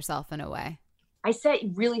expectations for yourself in a way. I set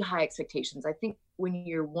really high expectations. I think when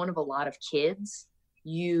you're one of a lot of kids,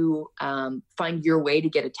 you find your way to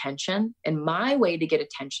get attention. And my way to get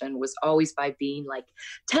attention was always by being like,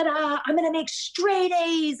 ta-da, I'm going to make straight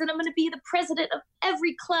A's and I'm going to be the president of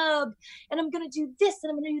every club and I'm going to do this and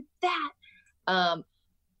I'm going to do that.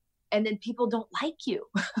 And then people don't like you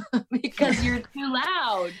because you're too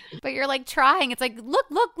loud. But you're like trying. It's like, look.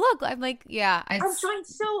 I'm like, yeah. I'm trying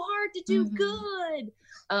so hard to do good.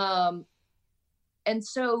 And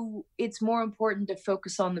so it's more important to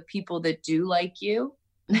focus on the people that do like you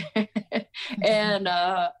and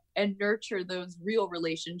nurture those real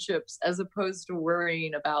relationships as opposed to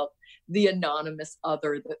worrying about the anonymous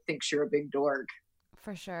other that thinks you're a big dork.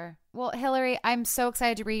 For sure. Well, Hillary, I'm so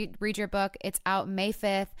excited to read your book. It's out May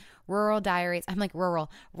 5th, Rural Diaries. I'm like, Rural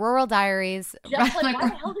Diaries. Just like, why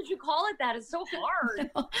the hell did you call it that? It's so hard.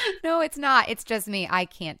 No, it's not. It's just me. I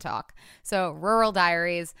can't talk. So Rural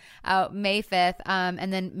Diaries out May 5th.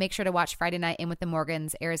 And then make sure to watch Friday Night In with the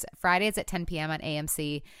Morgans. Airs Fridays at 10 p.m. on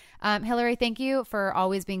AMC. Hillary, thank you for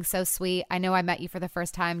always being so sweet. I know I met you for the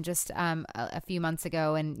first time just a few months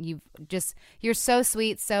ago, and you're so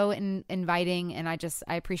sweet, so inviting, and I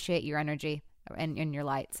appreciate your energy and your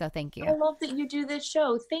light. So thank you. I love that you do this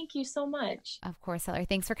show. Thank you so much. Of course, Hillary.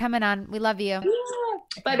 Thanks for coming on. We love you.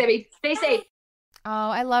 Yeah. Bye, baby. Stay safe. Oh,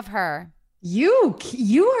 I love her.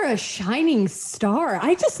 You are a shining star.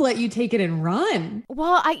 I just let you take it and run.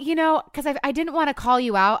 Well, because I didn't want to call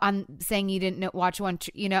you out on saying you didn't watch one,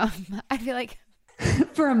 I feel like.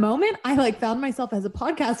 For a moment, I found myself as a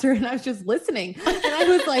podcaster and I was just listening. And I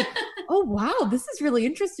was like, oh, wow, this is really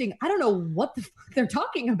interesting. I don't know what the fuck they're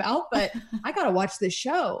talking about, but I got to watch this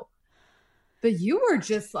show. But you were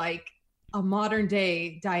just like a modern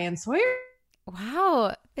day Diane Sawyer.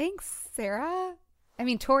 Wow. Thanks, Sarah. I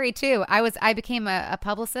mean, Tori too. I became a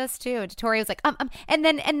publicist too. Tori was like, and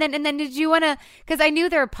then did you want to, because I knew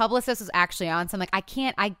their publicist was actually on. So I'm like, I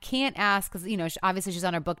can't ask because, obviously she's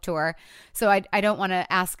on her book tour. So I don't want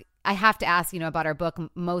to ask. I have to ask, about her book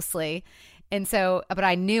mostly. And so, but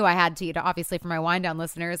I knew I had to, obviously for my wind down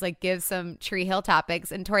listeners, give some Tree Hill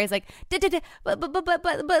topics. And Tori's like, but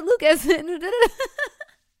Lucas, pick me.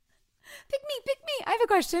 I have a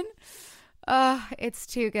question. It's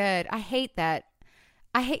too good. I hate that.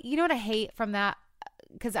 You know what I hate from that?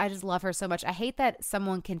 Because I just love her so much. I hate that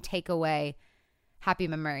someone can take away happy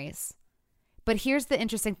memories. But here's the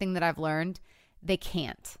interesting thing that I've learned. They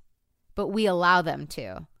can't, but we allow them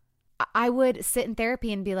to. I would sit in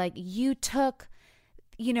therapy and be like, you took,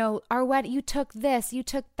 our wedding, you took this, you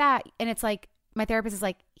took that. And it's like, my therapist is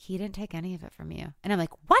like, he didn't take any of it from you. And I'm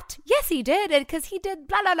like, what? Yes, he did. And because he did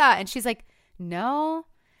blah, blah, blah. And she's like, no.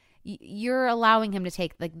 You're allowing him to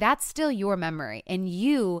take, that's still your memory. And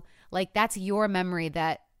you, that's your memory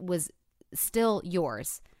that was still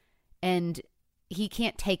yours. And he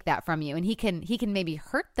can't take that from you. And he can maybe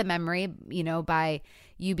hurt the memory, by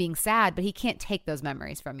you being sad, but he can't take those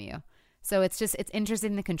memories from you. So it's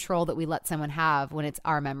interesting the control that we let someone have when it's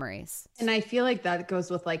our memories. And I feel like that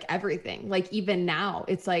goes with everything. Even now,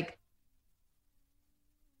 it's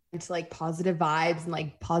it's positive vibes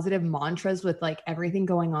and positive mantras with everything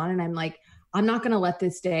going on. And I'm like, I'm not going to let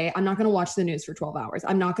this day, I'm not going to watch the news for 12 hours.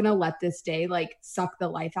 I'm not going to let this day suck the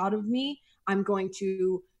life out of me. I'm going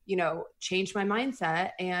to, change my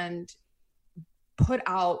mindset and put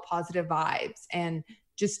out positive vibes and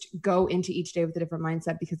just go into each day with a different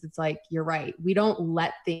mindset, because it's you're right. We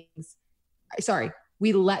let things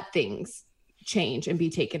change and be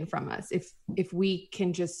taken from us. If we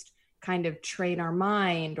can just kind of train our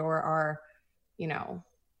mind or our,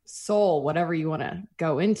 soul, whatever you want to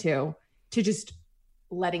go into, to just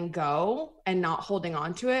letting go and not holding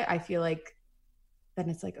on to it, I feel like then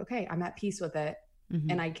it's okay, I'm at peace with it. Mm-hmm.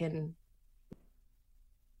 And I can.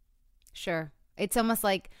 Sure. It's almost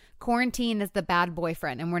like quarantine is the bad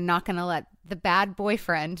boyfriend, and we're not going to let the bad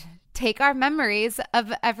boyfriend take our memories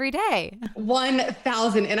of every day.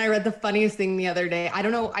 1,000. And I read the funniest thing the other day. I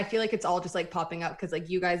don't know. I feel like it's all just popping up because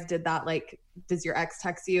you guys did that. Does your ex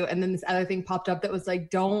text you? And then this other thing popped up that was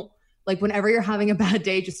don't, whenever you're having a bad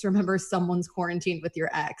day, just remember someone's quarantined with your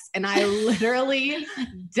ex. And I literally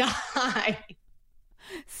died.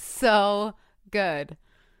 So good.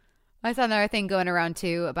 I saw another thing going around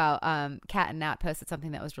too about Kat and Nat posted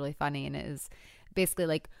something that was really funny, and it is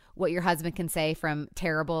basically what your husband can say from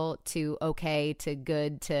terrible to okay to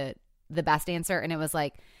good to the best answer. And it was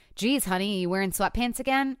geez, honey, you wearing sweatpants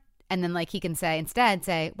again? And then he can instead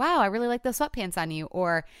say, wow, I really like those sweatpants on you.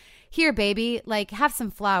 Or here, baby, have some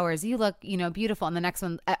flowers. You look, beautiful. And the next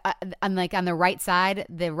one, on the right side,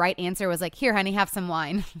 the right answer was here, honey, have some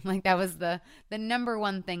wine. That was the number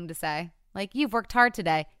one thing to say. You've worked hard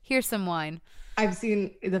today. Here's some wine. I've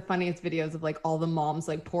seen the funniest videos of all the moms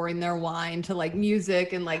pouring their wine to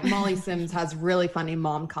music, and Molly Sims has really funny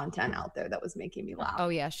mom content out there that was making me laugh. Oh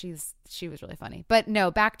yeah, she was really funny. But no,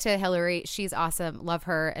 back to Hillary. She's awesome. Love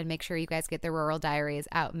her. And make sure you guys get the Rural Diaries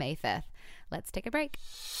out May 5th. Let's take a break.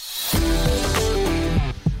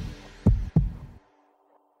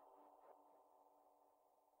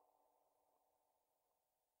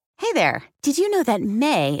 Hey there. Did you know that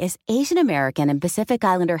May is Asian American and Pacific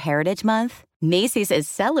Islander Heritage Month? Macy's is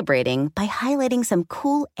celebrating by highlighting some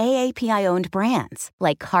cool AAPI-owned brands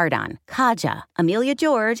like Cardon, Kaja, Amelia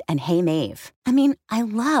George, and Hey Mave. I mean, I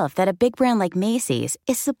love that a big brand like Macy's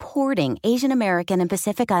is supporting Asian American and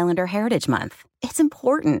Pacific Islander Heritage Month. It's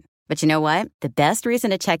important. But you know what? The best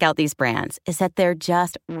reason to check out these brands is that they're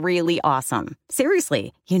just really awesome.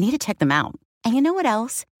 Seriously, you need to check them out. And you know what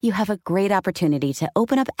else? You have a great opportunity to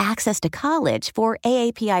open up access to college for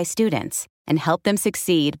AAPI students and help them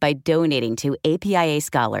succeed by donating to APIA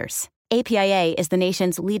Scholars. APIA is the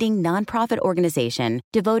nation's leading nonprofit organization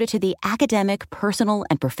devoted to the academic, personal,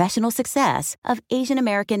 and professional success of Asian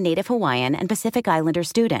American, Native Hawaiian, and Pacific Islander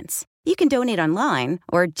students. You can donate online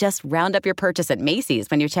or just round up your purchase at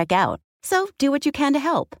Macy's when you check out. So do what you can to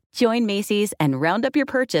help. Join Macy's and round up your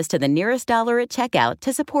purchase to the nearest dollar at checkout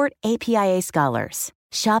to support APIA Scholars.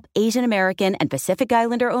 Shop Asian American and Pacific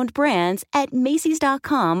Islander owned brands at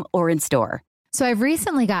Macy's.com or in store. So I've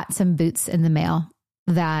recently got some boots in the mail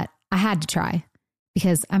that I had to try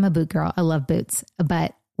because I'm a boot girl. I love boots,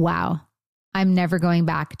 but wow, I'm never going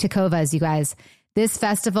back. Tecovas, you guys. This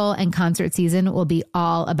festival and concert season will be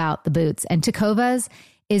all about the boots, and Tecovas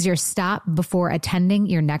is your stop before attending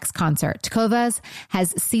your next concert. Tecovas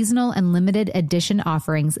has seasonal and limited edition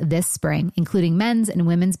offerings this spring, including men's and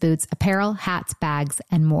women's boots, apparel, hats, bags,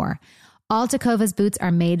 and more. All Tecovas boots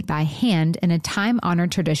are made by hand in a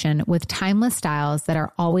time-honored tradition with timeless styles that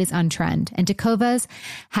are always on trend. And Tecovas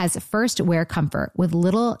has first wear comfort with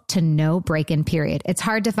little to no break-in period. It's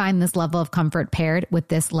hard to find this level of comfort paired with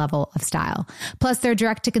this level of style. Plus, their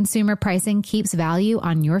direct-to-consumer pricing keeps value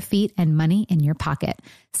on your feet and money in your pocket.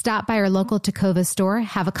 Stop by your local Tecovas store,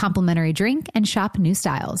 have a complimentary drink, and shop new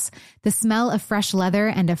styles. The smell of fresh leather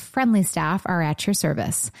and a friendly staff are at your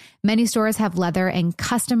service. Many stores have leather and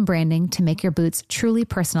custom branding to make your boots truly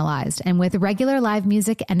personalized. And with regular live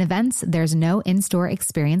music and events, there's no in-store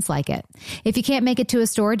experience like it. If you can't make it to a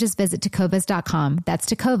store, just visit Tecovas.com. That's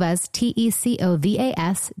Tecovas,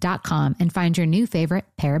 Tecovas.com, and find your new favorite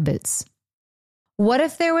pair of boots. What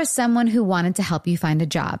if there was someone who wanted to help you find a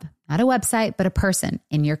job? Not a website, but a person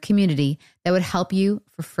in your community that would help you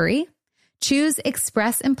for free? Choose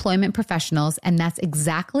Express Employment Professionals, and that's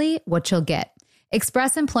exactly what you'll get.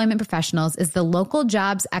 Express Employment Professionals is the local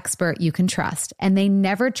jobs expert you can trust, and they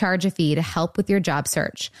never charge a fee to help with your job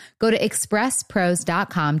search. Go to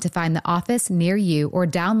expresspros.com to find the office near you or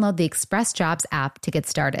download the Express Jobs app to get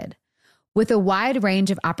started. With a wide range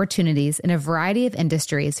of opportunities in a variety of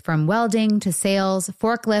industries, from welding to sales,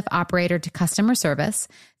 forklift operator to customer service,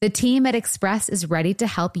 the team at Express is ready to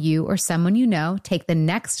help you or someone you know take the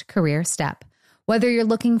next career step. Whether you're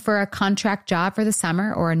looking for a contract job for the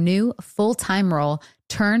summer or a new full-time role,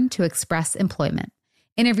 turn to Express Employment.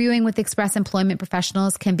 Interviewing with Express Employment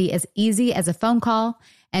Professionals can be as easy as a phone call,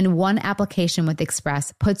 and one application with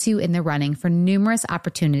Express puts you in the running for numerous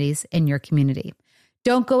opportunities in your community.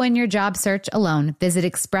 Don't go in your job search alone. Visit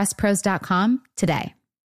expresspros.com today.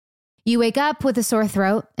 You wake up with a sore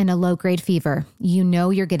throat and a low-grade fever. You know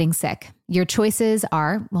you're getting sick. Your choices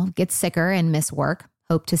are, well, get sicker and miss work,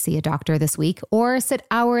 hope to see a doctor this week, or sit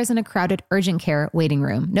hours in a crowded urgent care waiting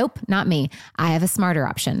room. Nope, not me. I have a smarter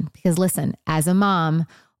option because listen, as a mom,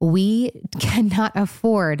 we cannot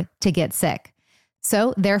afford to get sick.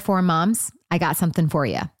 So therefore, moms, I got something for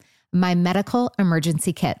you. My medical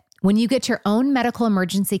emergency kit. When you get your own medical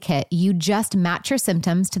emergency kit, you just match your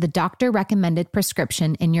symptoms to the doctor-recommended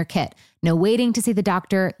prescription in your kit. No waiting to see the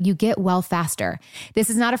doctor. You get well faster.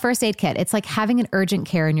 This is not a first aid kit. It's like having an urgent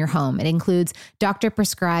care in your home. It includes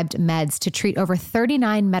doctor-prescribed meds to treat over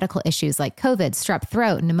 39 medical issues like COVID, strep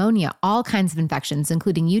throat, pneumonia, all kinds of infections,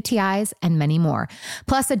 including UTIs and many more.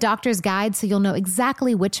 Plus a doctor's guide so you'll know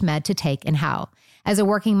exactly which med to take and how. As a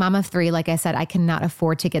working mom of 3, like I said, I cannot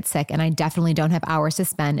afford to get sick, and I definitely don't have hours to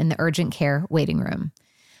spend in the urgent care waiting room.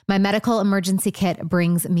 My medical emergency kit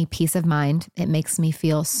brings me peace of mind. It makes me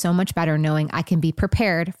feel so much better knowing I can be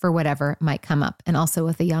prepared for whatever might come up. And also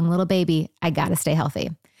with a young little baby, I got to stay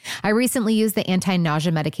healthy. I recently used the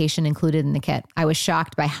anti-nausea medication included in the kit. I was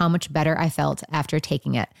shocked by how much better I felt after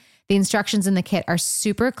taking it. The instructions in the kit are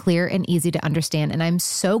super clear and easy to understand, and I'm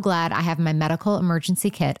so glad I have my medical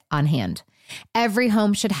emergency kit on hand. Every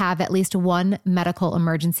home should have at least one medical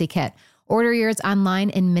emergency kit. Order yours online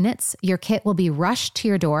in minutes. Your kit will be rushed to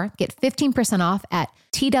your door. Get 15% off at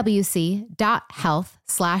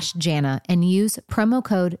twc.health/Jana and use promo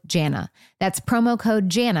code Jana. That's promo code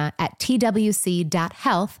Jana at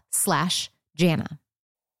twc.health/Jana.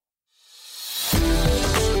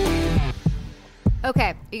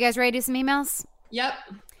 Okay, you guys ready to do some emails? Yep,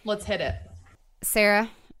 let's hit it. Sarah,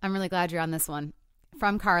 I'm really glad you're on this one.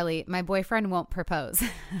 From Carly, my boyfriend won't propose.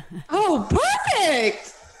 Oh,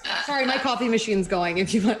 perfect. Sorry, my coffee machine's going.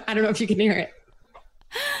 I don't know if you can hear it.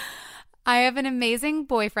 I have an amazing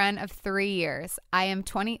boyfriend of 3 years. I am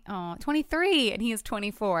 23 and he is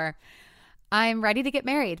 24. I'm ready to get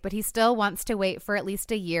married, but he still wants to wait for at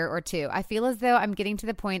least a year or two. I feel as though I'm getting to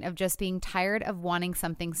the point of just being tired of wanting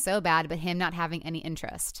something so bad, but him not having any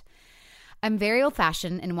interest. I'm very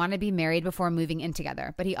old-fashioned and want to be married before moving in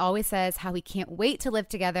together, but he always says how he can't wait to live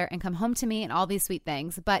together and come home to me and all these sweet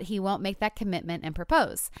things, but he won't make that commitment and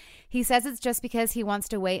propose. He says it's just because he wants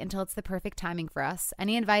to wait until it's the perfect timing for us.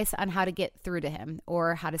 Any advice on how to get through to him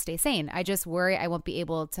or how to stay sane? I just worry I won't be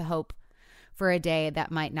able to hope for a day that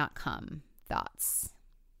might not come. Thoughts?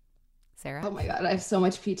 Sarah? Oh my God, I have so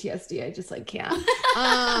much PTSD. I just can't.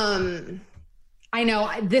 I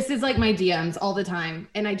know this is my DMs all the time.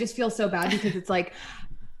 And I just feel so bad because it's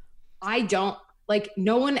I don't Like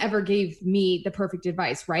no one ever gave me the perfect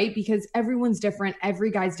advice, right? Because everyone's different.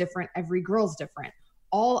 Every guy's different. Every girl's different.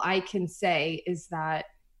 All I can say is that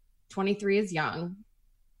 23 is young.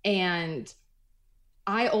 And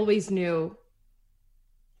I always knew,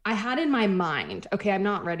 I had in my mind, okay, I'm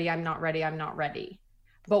not ready.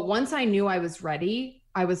 But once I knew I was ready,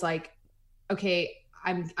 I was like, okay,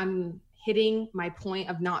 I'm hitting my point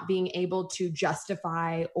of not being able to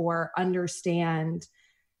justify or understand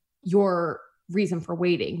your reason for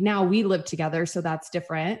waiting. Now we live together, so that's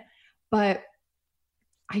different. But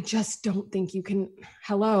I just don't think you can,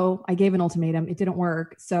 I gave an ultimatum. It didn't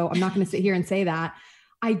work. So I'm not going to sit here and say that.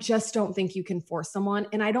 I just don't think you can force someone.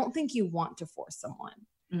 And I don't think you want to force someone.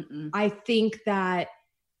 Mm-mm. I think that,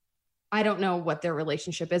 I don't know what their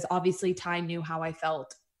relationship is. Obviously, Ty knew how I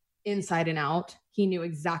felt inside and out. He knew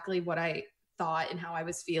exactly what I thought and how I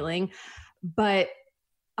was feeling. But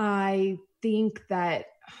I think that,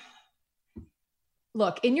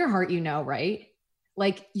 look, in your heart, you know, right?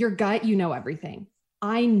 Like your gut, you know everything.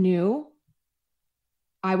 I knew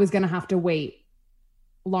I was going to have to wait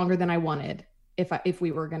longer than I wanted if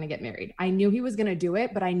we were going to get married. I knew he was going to do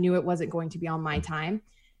it, but I knew it wasn't going to be on my time.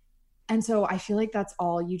 And so I feel like that's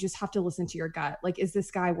all. You just have to listen to your gut. Like, is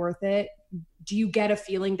this guy worth it? Do you get a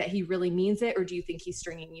feeling that he really means it? Or do you think he's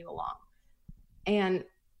stringing you along? And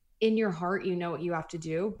in your heart, you know what you have to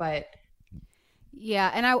do, but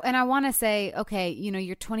yeah. And I want to say, okay, you know,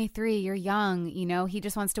 you're 23, you're young, you know, he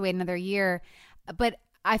just wants to wait another year. But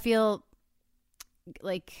I feel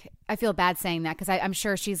bad saying that, because I'm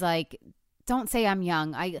sure she's like, don't say I'm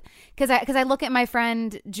young. Because I look at my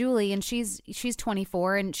friend Julie, and she's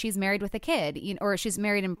 24 and she's married with a kid, you know, or she's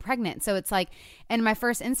married and pregnant. So it's like, and my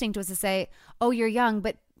first instinct was to say, oh, you're young.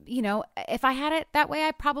 But you know, if I had it that way,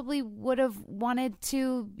 I probably would have wanted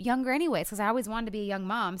to younger anyways, because I always wanted to be a young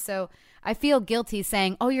mom. So I feel guilty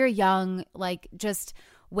saying, oh, you're young. Like, just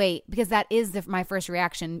wait, because that is my first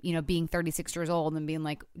reaction, you know, being 36 years old and being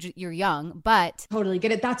like, you're young. But totally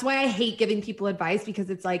get it. That's why I hate giving people advice, because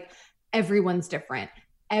it's like, everyone's different.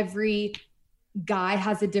 Every guy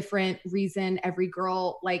has a different reason. Every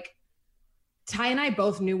girl, like Ty and I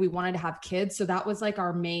both knew we wanted to have kids. So that was like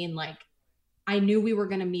our main, like, I knew we were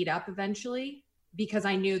going to meet up eventually because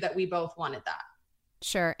I knew that we both wanted that.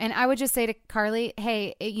 Sure. And I would just say to Carly,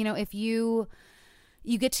 hey, you know, if you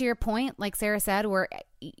get to your point, like Sarah said, where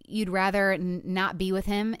you'd rather not be with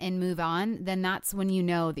him and move on, then that's when you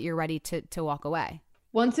know that you're ready to walk away.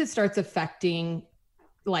 Once it starts affecting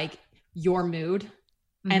like your mood,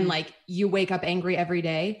 mm-hmm. and like you wake up angry every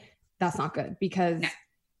day, that's not good, because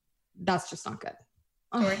that's just not good.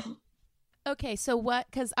 Oh. Okay, so what,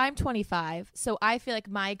 because I'm 25, so I feel like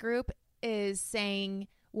my group is saying,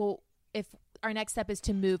 well, if our next step is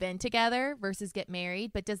to move in together versus get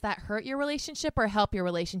married, but does that hurt your relationship or help your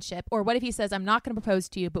relationship? Or what if he says, I'm not going to propose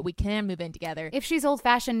to you, but we can move in together? If she's old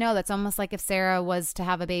fashioned, no, that's almost like if Sarah was to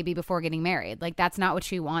have a baby before getting married. Like, that's not what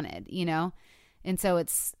she wanted, you know? And so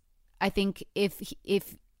I think if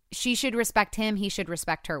she should respect him, he should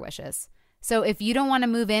respect her wishes. So if you don't want to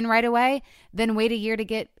move in right away, then wait a year to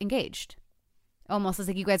get engaged. Almost as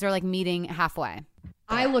like you guys are like meeting halfway.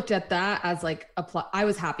 I looked at that as like I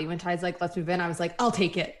was happy when Ty's like, let's move in. I was like, I'll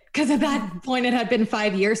take it. Because at that point it had been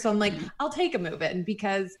 5 years. So I'm like, I'll take a move in,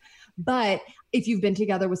 but if you've been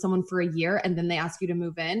together with someone for a year and then they ask you to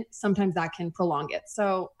move in, sometimes that can prolong it.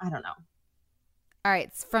 So I don't know. All right.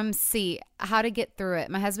 It's from C. How to get through it.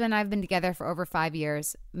 My husband and I have been together for over 5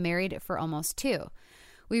 years, married for almost 2.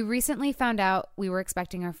 We recently found out we were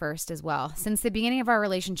expecting our first as well. Since the beginning of our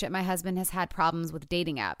relationship, my husband has had problems with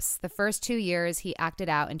dating apps. The first 2 years, he acted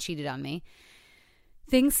out and cheated on me.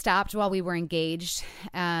 Things stopped while we were engaged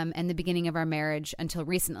and the beginning of our marriage until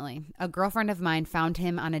recently. A girlfriend of mine found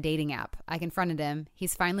him on a dating app. I confronted him.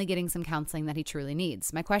 He's finally getting some counseling that he truly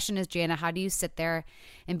needs. My question is, Jana, how do you sit there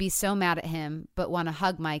and be so mad at him but want to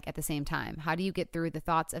hug Mike at the same time? How do you get through the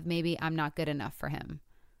thoughts of maybe I'm not good enough for him?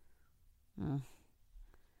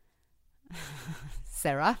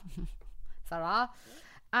 Sarah?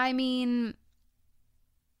 I mean,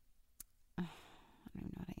 I don't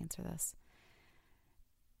even know how to answer this.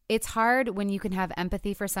 It's hard when you can have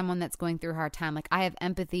empathy for someone that's going through a hard time. Like, I have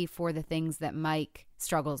empathy for the things that Mike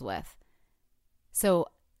struggles with. So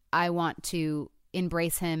I want to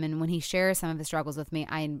embrace him. And when he shares some of his struggles with me,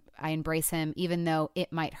 I embrace him, even though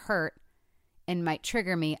it might hurt and might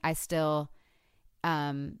trigger me. I still,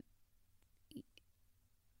 I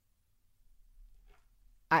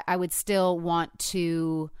would still want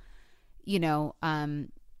to, you know,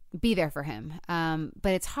 be there for him.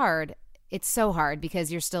 But it's hard. It's so hard because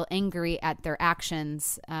you're still angry at their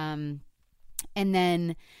actions. And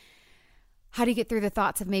then how do you get through the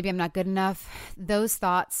thoughts of maybe I'm not good enough? Those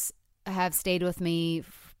thoughts have stayed with me.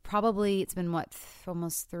 Probably it's been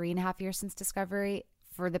almost 3.5 years since discovery.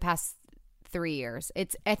 For the past 3 years,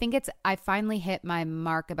 I finally hit my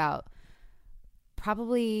mark about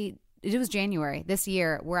probably, it was January this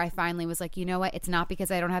year where I finally was like, you know what? It's not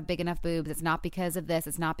because I don't have big enough boobs. It's not because of this.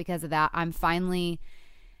 It's not because of that.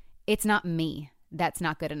 It's not me that's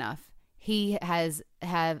not good enough. He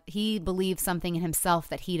believes something in himself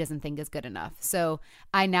that he doesn't think is good enough. So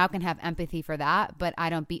I now can have empathy for that, but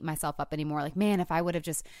I don't beat myself up anymore. Like, man, if I would have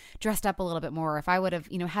just dressed up a little bit more, if I would have,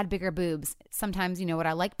 had bigger boobs. Sometimes, would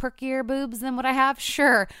I like perkier boobs than what I have?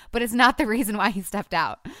 Sure. But it's not the reason why he stepped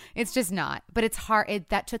out. It's just not. But it's hard.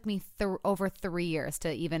 That took me over 3 years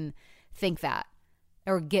to even think that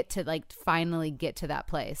or finally get to that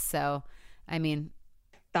place. So, I mean,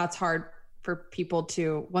 that's hard for people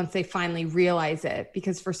to, once they finally realize it,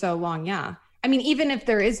 because for so long, yeah. I mean, even if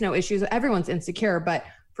there is no issues, everyone's insecure, but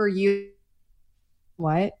for you,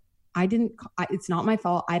 it's not my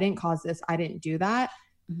fault. I didn't cause this. I didn't do that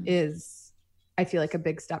is, I feel like, a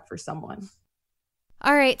big step for someone.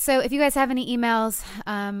 All right. So if you guys have any emails,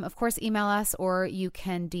 of course, email us, or you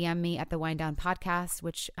can DM me at the Wind Down Podcast,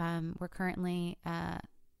 which we're currently,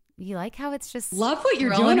 you like how it's just love what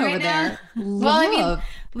you're doing over there. Well, I mean,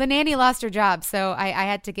 the nanny lost her job, so I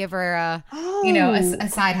had to give her a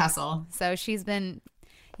side hustle. So she's been,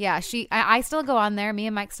 I still go on there. Me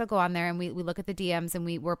and Mike still go on there, and we look at the DMs, and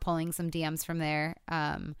we're pulling some DMs from there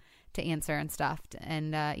to answer and stuff.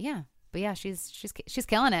 And she's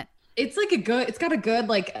killing it. It's like it's got a good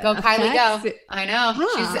go Kylie go. I know.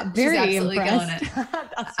 She's absolutely impressed. killing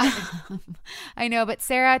it. I know, but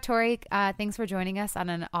Sarah, Tori, thanks for joining us on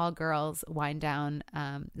an all girls wind down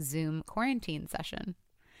Zoom quarantine session.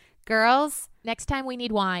 Girls, next time we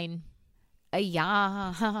need wine.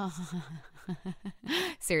 Yeah.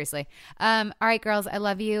 Seriously. All right, girls, I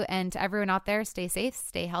love you, and to everyone out there, stay safe,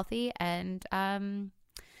 stay healthy, and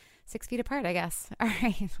 6 feet apart, I guess. All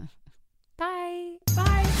right. Bye. Bye.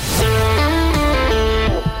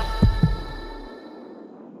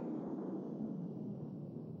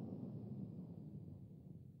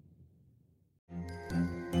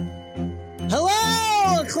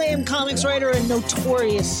 Hello, acclaimed comics writer and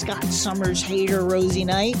notorious Scott Summers hater, Rosie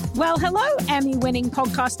Knight. Well, hello, Emmy-winning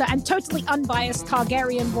podcaster and totally unbiased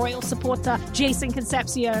Targaryen royal supporter, Jason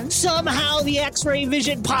Concepcion. Somehow the X-Ray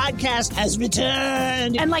Vision podcast has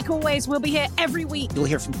returned. And like always, we'll be here every week. You'll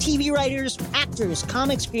hear from TV writers, actors,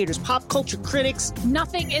 comics creators, pop culture critics.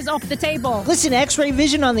 Nothing is off the table. Listen to X-Ray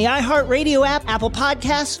Vision on the iHeartRadio app, Apple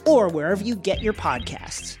Podcasts, or wherever you get your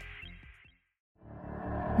podcasts.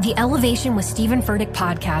 The Elevation with Stephen Furtick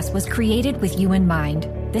podcast was created with you in mind.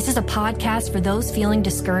 This is a podcast for those feeling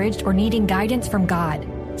discouraged or needing guidance from God.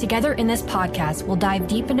 Together in this podcast, we'll dive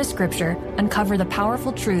deep into scripture, uncover the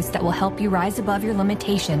powerful truths that will help you rise above your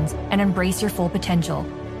limitations and embrace your full potential.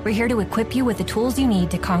 We're here to equip you with the tools you need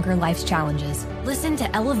to conquer life's challenges. Listen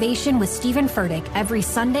to Elevation with Stephen Furtick every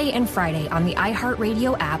Sunday and Friday on the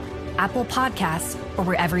iHeartRadio app, Apple Podcasts, or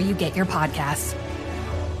wherever you get your podcasts.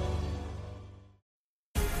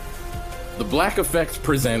 The Black Effect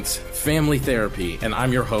presents Family Therapy, and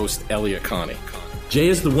I'm your host, Elliot Connie. Jay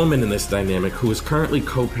is the woman in this dynamic who is currently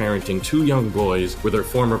co-parenting 2 young boys with her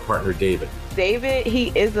former partner, David. David, he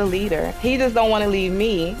is a leader. He just don't want to leave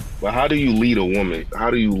me. Well, how do you lead a woman? How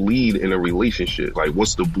do you lead in a relationship? Like,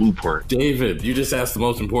 what's the blueprint? David, you just asked the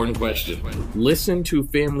most important question. Listen to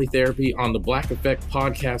Family Therapy on the Black Effect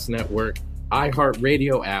Podcast Network,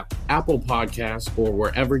 iHeartRadio app, Apple Podcasts, or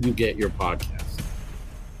wherever you get your podcasts.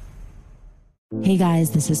 Hey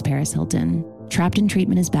guys, this is Paris Hilton. Trapped in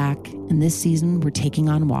Treatment is back, and this season we're taking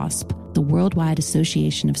on WASP, the Worldwide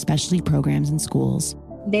Association of Specialty Programs in Schools.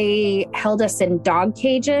 They held us in dog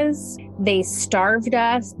cages. They starved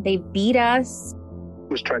us. They beat us.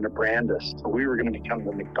 Was trying to brand us. So we were going to become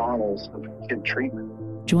the McDonald's of kid treatment.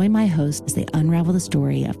 Join my hosts as they unravel the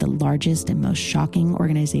story of the largest and most shocking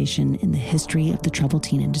organization in the history of the troubled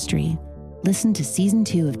teen industry. Listen to Season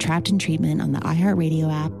 2 of Trapped in Treatment on the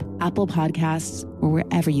iHeartRadio app, Apple Podcasts, or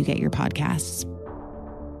wherever you get your podcasts.